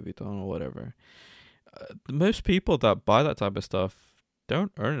the Louis Vuitton or whatever, most people that buy that type of stuff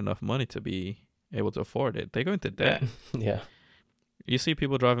don't earn enough money to be able to afford it. They go into debt. Yeah. You see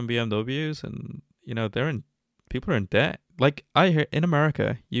people driving BMWs, and people are in debt. Like I hear in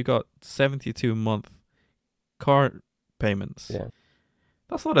America, you got 72-month car payments. Yeah.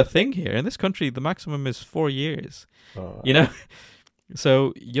 That's not a thing here. In this country, the maximum is 4 years. Oh.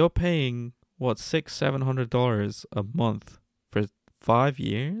 So you're paying what, $600-$700 a month for 5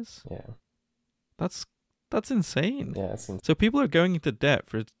 years? Yeah. That's insane. Yeah, that's insane. So people are going into debt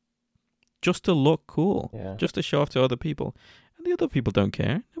for just to look cool, Yeah. just to show off to other people, and the other people don't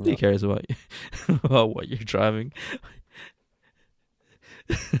care. Nobody cares about you, about what you're driving.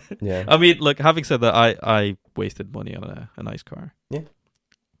 Yeah. I mean, look, having said that, I wasted money on a nice car. Yeah.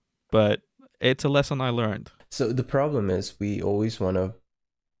 But it's a lesson I learned. So the problem is we always want to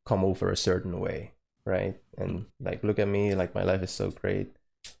come over a certain way, right? And like, look at me, like my life is so great.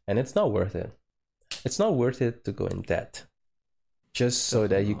 And it's not worth it. It's not worth it to go in debt just so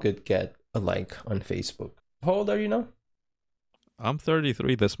that you could get a like on Facebook. How old are you now? I'm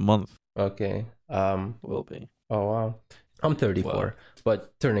 33 this month. Okay. Will be. Oh, wow. I'm 34, Wow.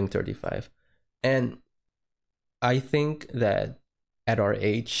 but turning 35. And I think that at our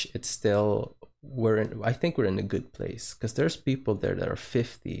age, it's still, I think we're in a good place, because there's people there that are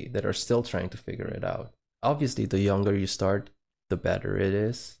 50 that are still trying to figure it out. Obviously, the younger you start, the better it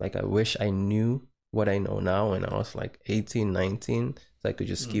is. Like, I wish I knew what I know now when I was like 18, 19, so I could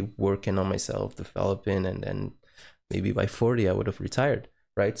just keep working on myself, developing, and then maybe by 40, I would have retired.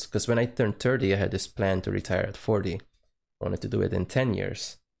 right? Because when I turned 30, I had this plan to retire at 40. I wanted to do it in 10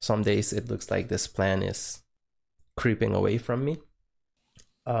 years. Some days it looks like this plan is creeping away from me.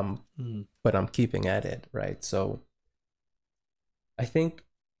 But I'm keeping at it, right? So I think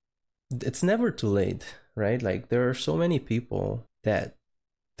it's never too late, right? Like there are so many people that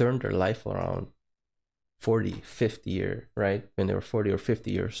turn their life around 40, 50 year, right? When they were 40 or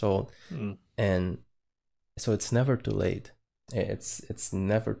 50 years old. And so it's never too late. It's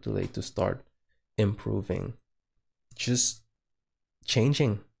never too late to start improving. Just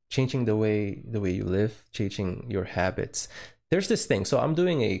changing the way you live, changing your habits. There's this thing. So I'm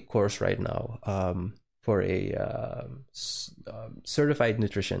doing a course right now for a certified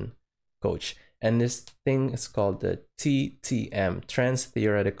nutrition coach. And this thing is called the TTM, Trans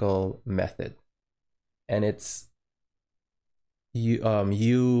Theoretical Method. And it's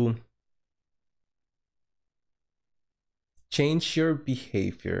you change your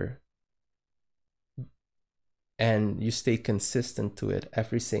behavior and you stay consistent to it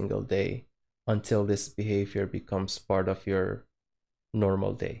every single day until this behavior becomes part of your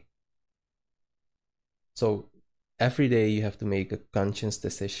normal day. So every day you have to make a conscious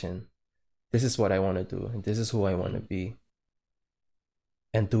decision. This is what I want to do, and this is who I want to be.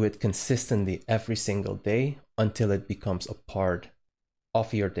 And do it consistently every single day until it becomes a part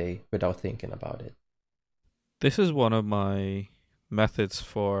of your day without thinking about it. This is one of my methods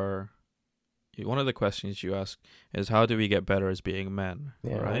for... One of the questions you ask is, how do we get better as being men,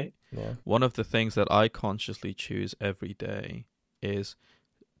 right? Yeah. One of the things that I consciously choose every day is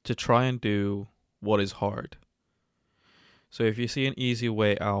to try and do what is hard. So if you see an easy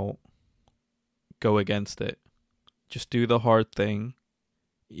way out, go against it. Just do the hard thing.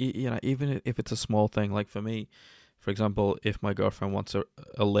 Even if it's a small thing. Like for me, for example, if my girlfriend wants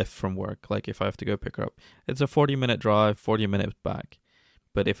a lift from work, like if I have to go pick her up, it's a 40-minute drive, 40 minutes back.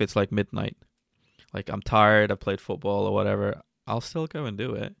 But if it's like midnight, like I'm tired, I played football or whatever, I'll still go and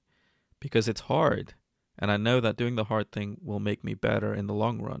do it because it's hard. And I know that doing the hard thing will make me better in the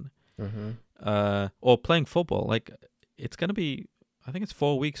long run. Or playing football, like it's going to be, I think it's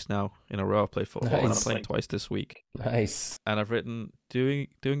 4 weeks now in a row I've played football. Nice. And I'm playing twice this week. Nice. And I've written, doing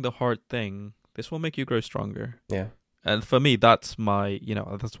the hard thing, this will make you grow stronger. Yeah. And for me, that's my,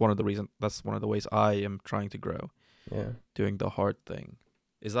 that's one of the ways I am trying to grow. Yeah. Doing the hard thing.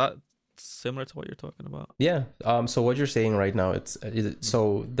 Is that similar to what you're talking about? Yeah. So what you're saying right now,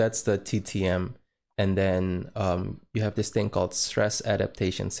 so that's the TTM, and then you have this thing called stress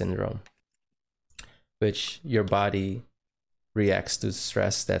adaptation syndrome, which your body reacts to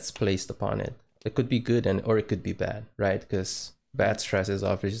stress that's placed upon it. It could be good or it could be bad, right? Because bad stress is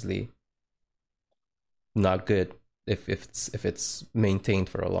obviously not good if it's maintained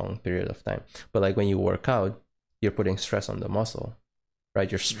for a long period of time. But like when you work out, you're putting stress on the muscle. Right,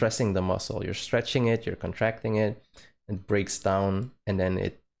 you're stressing the muscle, you're stretching it, you're contracting it, it breaks down, and then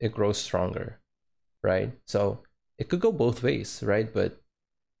it grows stronger, right? So it could go both ways, right? But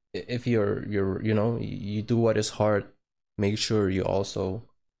if you do what is hard, make sure you also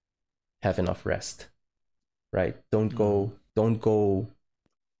have enough rest, right? Don't go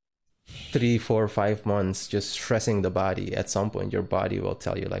 3, 4, 5 months just stressing the body. At some point, your body will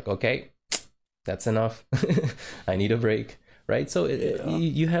tell you like, okay, that's enough. I need a break. Right, so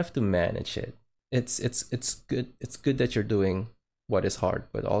you have to manage it. It's good. It's good that you're doing what is hard,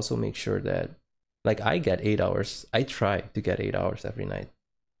 but also make sure that, like, I get 8 hours. I try to get 8 hours every night.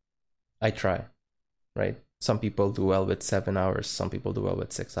 I try, right? Some people do well with 7 hours. Some people do well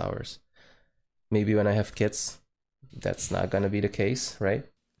with 6 hours. Maybe when I have kids, that's not gonna be the case, right?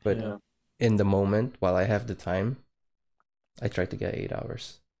 But in the moment, while I have the time, I try to get 8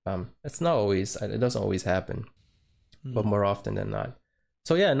 hours. It's not always. It doesn't always happen. But more often than not.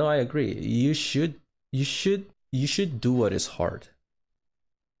 So yeah, no, I agree. You should do what is hard.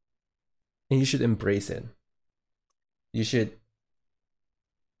 And you should embrace it.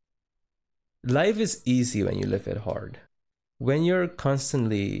 Life is easy when you live it hard. When you're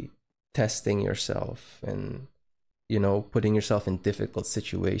constantly testing yourself and, putting yourself in difficult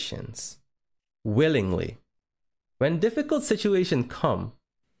situations willingly, when difficult situations come,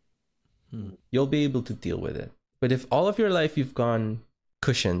 you'll be able to deal with it. But if all of your life you've gone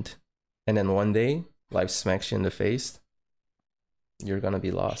cushioned, and then one day life smacks you in the face, you're going to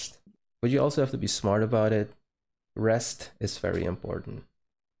be lost. But you also have to be smart about it. Rest is very important.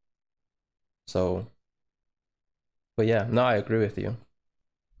 So, but yeah, no, I agree with you.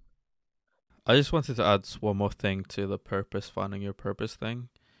 I just wanted to add one more thing to the finding your purpose thing.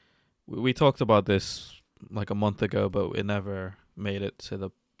 We talked about this like a month ago, but it never made it to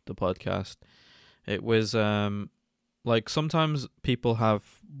the podcast. It was like sometimes people have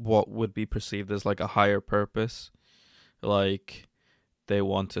what would be perceived as like a higher purpose, like they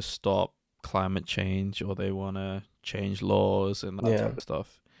want to stop climate change or they want to change laws and that Yeah. type of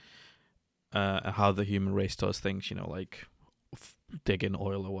stuff. How the human race does things, like digging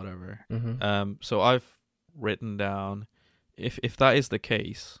oil or whatever. Mm-hmm. So I've written down, if that is the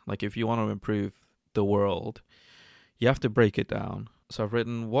case, like if you want to improve the world, you have to break it down. So I've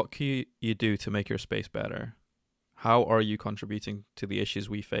written, what can you do to make your space better? How are you contributing to the issues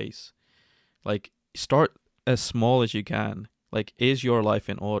we face? Like, start as small as you can. Like, is your life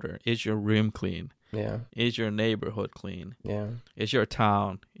in order? Is your room clean? Yeah. Is your neighborhood clean? Yeah. Is your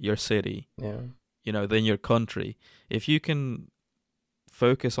town, your city, Yeah. then your country? If you can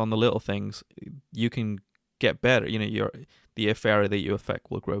focus on the little things, you can get better. The area that you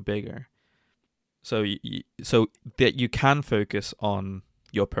affect will grow bigger. So so that you can focus on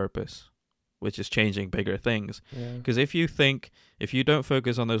your purpose, which is changing bigger things. Yeah. Because if you don't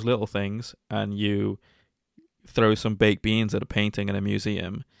focus on those little things and you throw some baked beans at a painting in a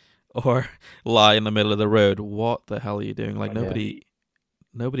museum or lie in the middle of the road, what the hell are you doing? Like,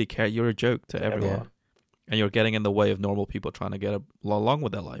 nobody cares. You're a joke to everyone. Yeah. And you're getting in the way of normal people trying to get along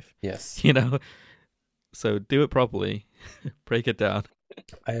with their life. Yes. So do it properly. Break it down.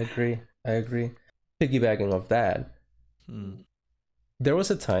 I agree. Piggybacking off that, there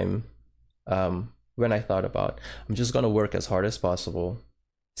was a time when I thought about, I'm just going to work as hard as possible,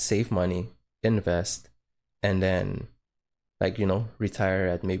 save money, invest, and then, retire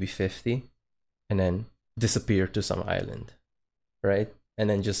at maybe 50 and then disappear to some island, right? And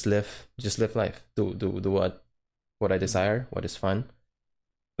then just live life, do what I desire, what is fun.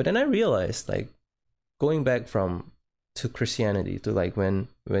 But then I realized, going back to Christianity, to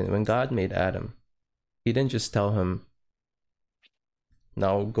when God made Adam, he didn't just tell him,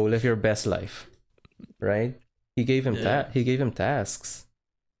 now go live your best life, right? He gave him he gave him tasks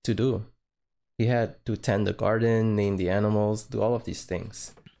to do. He had to tend the garden, name the animals, do all of these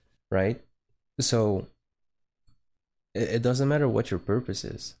things, right? So it doesn't matter what your purpose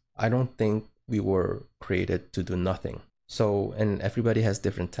is. I don't think we were created to do nothing. So, and everybody has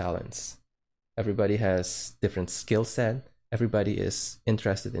different talents. Everybody has different skill set. Everybody is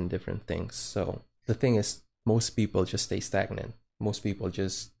interested in different things. So the thing is, most people just stay stagnant. Most people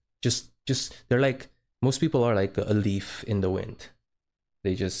just most people are like a leaf in the wind.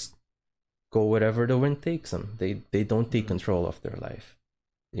 They just go wherever the wind takes them. They don't take control of their life,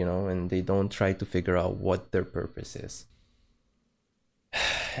 and they don't try to figure out what their purpose is.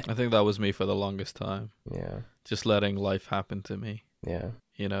 I think that was me for the longest time. Yeah. Just letting life happen to me. Yeah.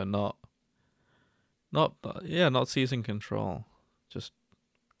 Not seizing control. Just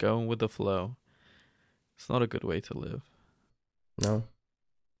going with the flow. It's not a good way to live. No.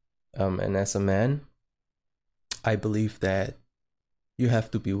 And as a man, I believe that you have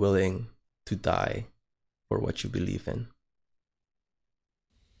to be willing to die for what you believe in.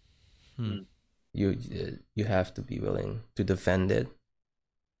 You have to be willing to defend it.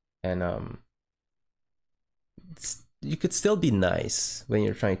 And you could still be nice when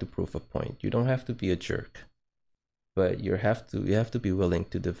you're trying to prove a point. You don't have to be a jerk, but you have to be willing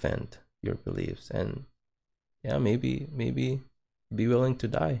to defend your beliefs. And maybe be willing to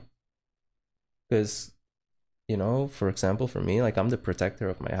die. Because, for example, for me, I'm the protector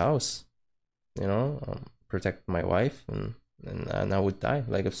of my house. Protect my wife, and I would die.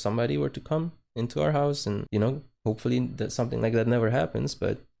 Like, if somebody were to come into our house, and hopefully that something like that never happens,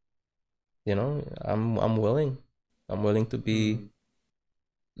 but I'm willing to be,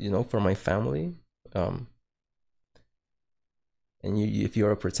 for my family. And if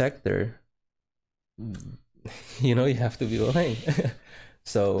you're a protector, you have to be willing.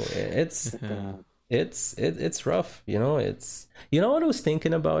 So it's rough. It's what I was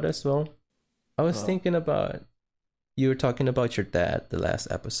thinking about as well. I was thinking about, you were talking about your dad the last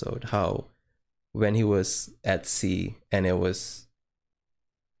episode, how when he was at sea and it was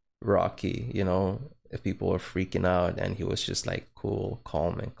rocky, if people were freaking out, and he was just cool,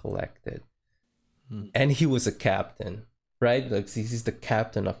 calm, and collected. And he was a captain, right? He's the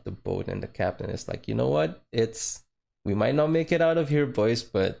captain of the boat, and the captain is like, you know what? We might not make it out of here, boys,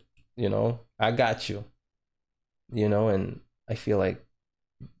 but I got you. And I feel like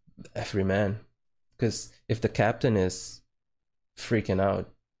every man, because if the captain is freaking out,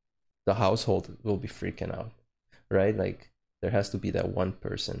 the household will be freaking out, right? There has to be that one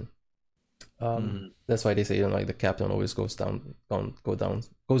person. That's why they say, the captain always goes down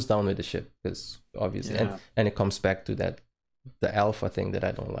with the ship, because obviously, and it comes back to that, the alpha thing that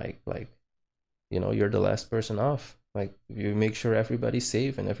I don't like. You're the last person off. You make sure everybody's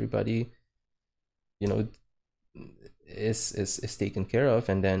safe and everybody, is taken care of,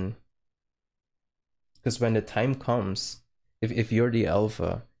 and then because when the time comes, if you're the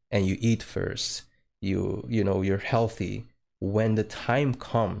alpha and you eat first, you're healthy. When the time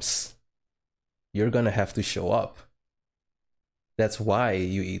comes, you're gonna have to show up. That's why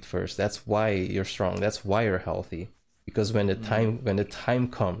you eat first. That's why you're strong. That's why you're healthy. Because when the time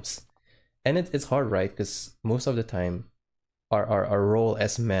comes, and it's hard, right? Because most of the time, our role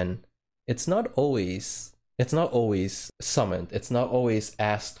as men, it's not always summoned. It's not always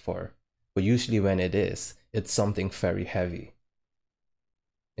asked for. But usually when it is, it's something very heavy.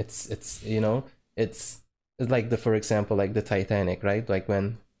 It's it's like for example, like the Titanic, right? Like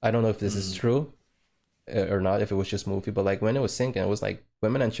when, I don't know if this is true or not, if it was just movie, but like when it was sinking, it was like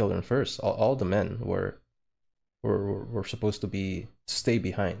women and children first. All the men were supposed to stay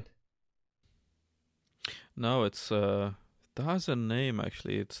behind. No, it's that has a name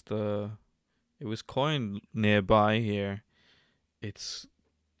actually. It was coined nearby here. It's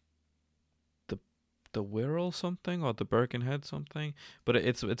the Wirral something or the Birkenhead something, but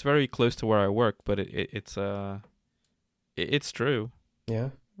it's very close to where I work. But it's true. Yeah.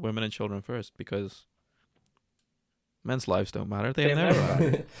 Women and children first, because men's lives don't matter. They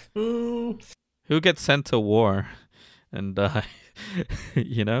never. Who gets sent to war and die?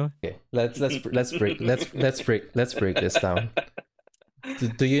 You know. Okay, let's break this down.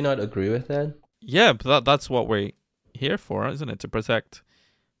 Do you not agree with that? Yeah, but that's what we're here for, isn't it? To protect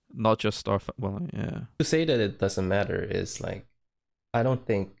not just our yeah. To say that it doesn't matter is like, I don't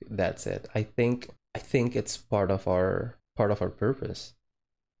think that's it. I think it's part of our purpose.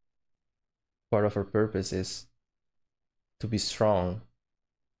 Part of our purpose is to be strong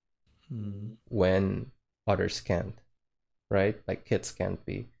when others can't, right? Like kids can't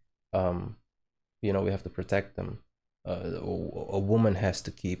be. We have to protect them. A woman has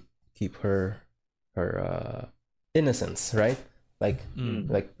to keep her innocence, right? Like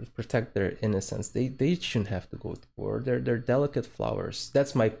protect their innocence. They shouldn't have to go to war. They're delicate flowers.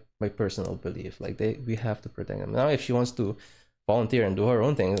 That's my personal belief. Like we have to protect them. Now, if she wants to volunteer and do her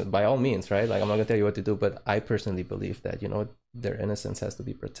own thing, by all means, right? Like I'm not gonna tell you what to do, but I personally believe that their innocence has to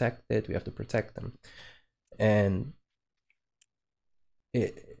be protected. We have to protect them, and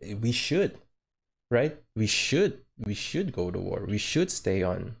we should, right? We should go to war. We should stay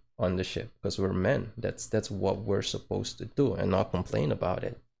on the ship because we're men. That's what we're supposed to do, and not complain about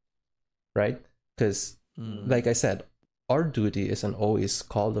it, right? Because like I said, our duty isn't always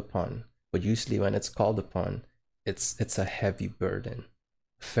called upon, but usually when it's called upon, it's a heavy burden,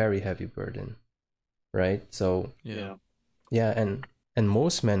 very heavy burden, right? So yeah, and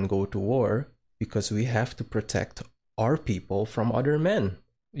most men go to war because we have to protect our people from other men.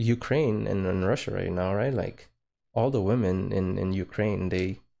 Ukraine and Russia right now, right? Like all the women in Ukraine,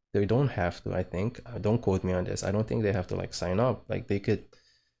 they don't have to, I think, don't quote me on this, I don't think they have to like sign up. Like they could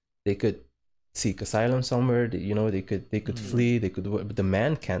seek asylum somewhere. They could flee. But the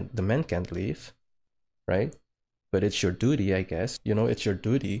men can't leave, right? But it's your duty, I guess. It's your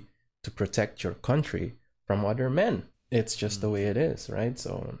duty to protect your country from other men. It's just the way it is, right?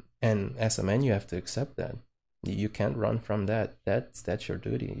 So, and as a man, you have to accept that. You can't run from that. That's your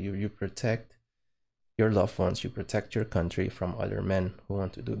duty. You protect your loved ones. You protect your country from other men who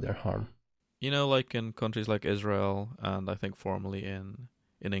want to do their harm. Like in countries like Israel, and I think formerly in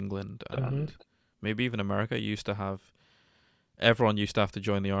England, and maybe even America, everyone used to have to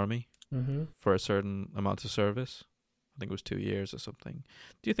join the army for a certain amount of service. I think it was 2 years or something.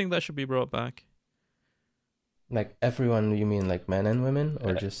 Do you think that should be brought back? Like everyone, you mean like men and women,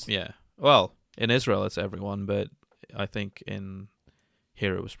 or just? Yeah. Well, in Israel it's everyone, but I think in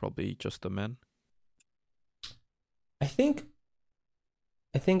here it was probably just the men. I think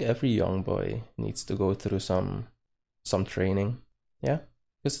every young boy needs to go through some training. Yeah,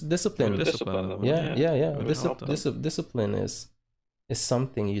 because discipline. Yeah. Discipline is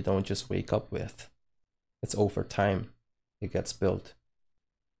something you don't just wake up with. It's over time. It gets built,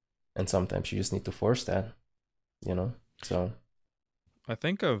 and sometimes you just need to force that. So. I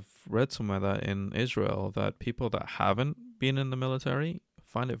think I've read somewhere that in Israel that people that haven't been in the military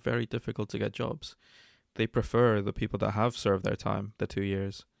find it very difficult to get jobs. They prefer the people that have served their time, the 2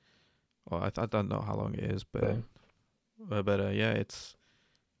 years. Well, I don't know how long it is, but right. Yeah, it's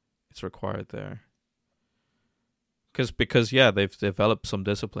required there. Because they've developed some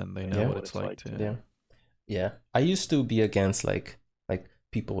discipline. They know what it's like to. Yeah. I used to be against like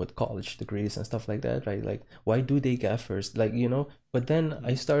people with college degrees and stuff like that, right? Like, why do they get first? Like, but then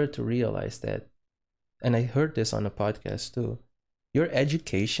I started to realize that, and I heard this on a podcast too, your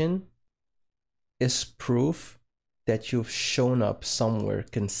education is proof that you've shown up somewhere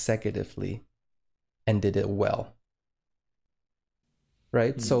consecutively and did it well.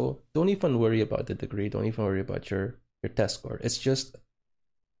 Right? Mm. So don't even worry about the degree. Don't even worry about your test score. It's just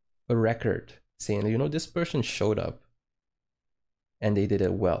a record saying, this person showed up and they did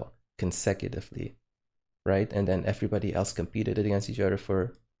it well consecutively, right? And then everybody else competed against each other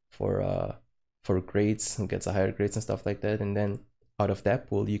for grades and gets a higher grades and stuff like that. And then out of that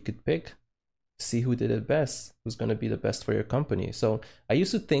pool, you could pick, see who did it best, who's going to be the best for your company. So I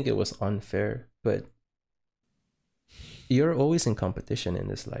used to think it was unfair, but you're always in competition in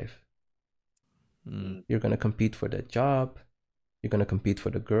this life. Mm. You're going to compete for that job. You're going to compete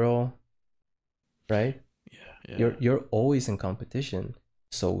for the girl, right? Yeah. You're always in competition.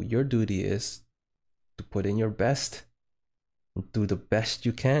 So your duty is to put in your best and do the best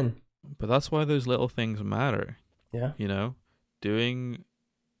you can. But that's why those little things matter. Yeah. Doing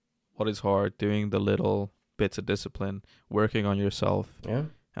what is hard, doing the little bits of discipline, working on yourself, Yeah.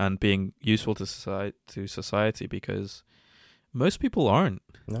 and being useful to society, because most people aren't.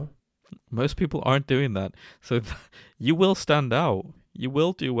 No. Most people aren't doing that. So you will stand out. You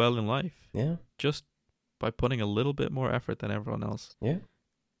will do well in life. Yeah. Just by putting a little bit more effort than everyone else. Yeah.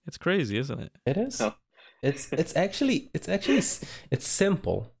 It's crazy, isn't it? It is. Oh. It's actually it's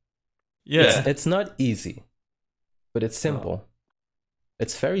simple. Yeah. It's not easy, but it's simple.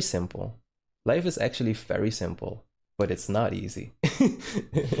 It's very simple. Life is actually very simple, but it's not easy.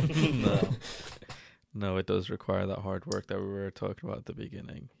 No. No, it does require that hard work that we were talking about at the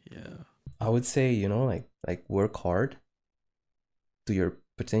beginning. Yeah. I would say, like work hard,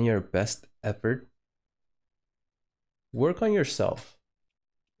 put in your best effort. Work on yourself.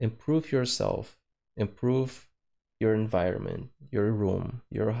 Improve yourself. Improve your environment, your room,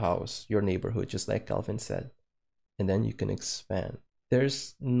 your house, your neighborhood, just like Calvin said. And then you can expand.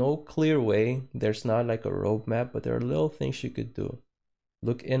 There's no clear way. There's not like a roadmap, but there are little things you could do.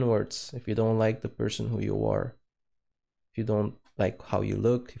 Look inwards if you don't like the person who you are. If you don't like how you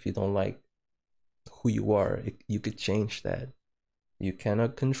look, if you don't like who you are, you could change that. You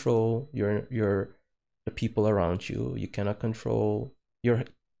cannot control the people around you. You cannot control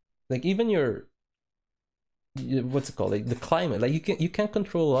even your what's it called, like the climate. Like you can't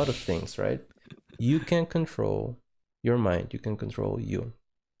control a lot of things, right? You can control your mind. You can control you.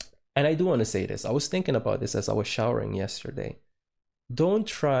 And I do want to say this. I was thinking about this as I was showering yesterday. Don't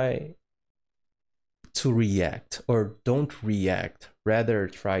try to react, or don't react. Rather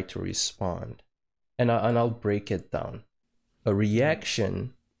try to respond. And I'll break it down. A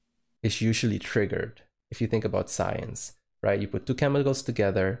reaction is usually triggered. If you think about science, right? You put two chemicals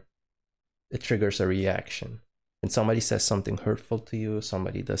together, it triggers a reaction. When somebody says something hurtful to you,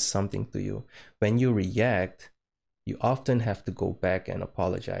 somebody does something to you, when you react, you often have to go back and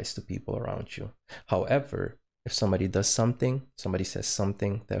apologize to people around you. However, if somebody does something, somebody says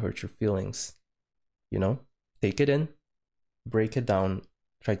something that hurts your feelings, take it in, break it down,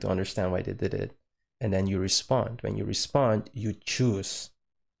 try to understand why they did it, and then you respond. When you respond, you choose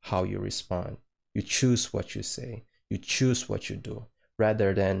how you respond. You choose what you say. You choose what you do,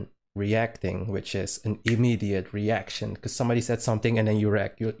 rather than reacting, which is an immediate reaction because somebody said something and then you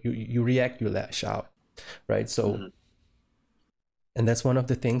react. You react, you lash out, right? So, and that's one of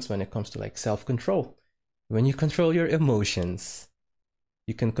the things when it comes to like self-control. When you control your emotions,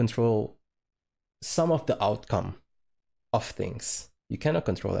 you can control some of the outcome of things. You cannot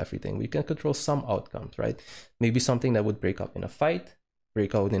control everything, but you can control some outcomes, right? Maybe something that would break up in a fight,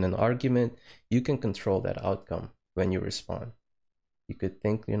 break out in an argument, you can control that outcome when you respond. You could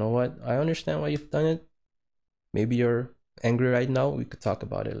think, you know what, I understand why you've done it. Maybe you're angry right now. We could talk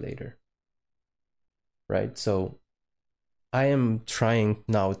about it later. Right? So I am trying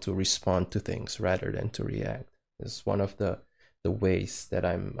now to respond to things rather than to react. It's one of the ways that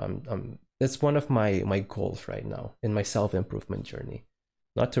I'm that's one of my goals right now in my self-improvement journey.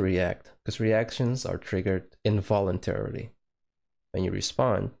 Not to react, because reactions are triggered involuntarily. When you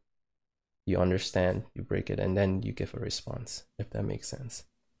respond, you understand, you break it, and then you give a response, if that makes sense.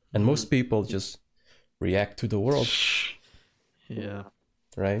 And most people just react to the world. Yeah.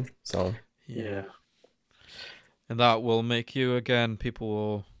 Right? So. Yeah. And that will make you, again, people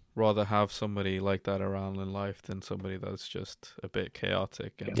will rather have somebody like that around in life than somebody that's just a bit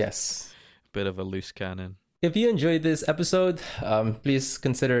chaotic and yes, a bit of a loose cannon. If you enjoyed this episode, please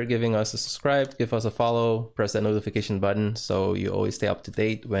consider giving us a subscribe, give us a follow, press that notification button so you always stay up to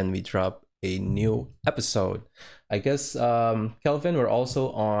date when we drop a new episode. I guess, Kelvin, we're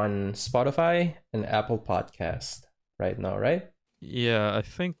also on Spotify and Apple Podcast right now, right? Yeah, I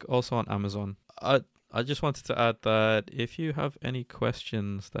think also on Amazon. I just wanted to add that if you have any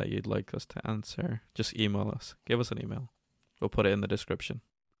questions that you'd like us to answer, just email us. Give us an email. We'll put it in the description.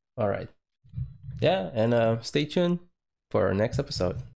 All right. Yeah, and stay tuned for our next episode.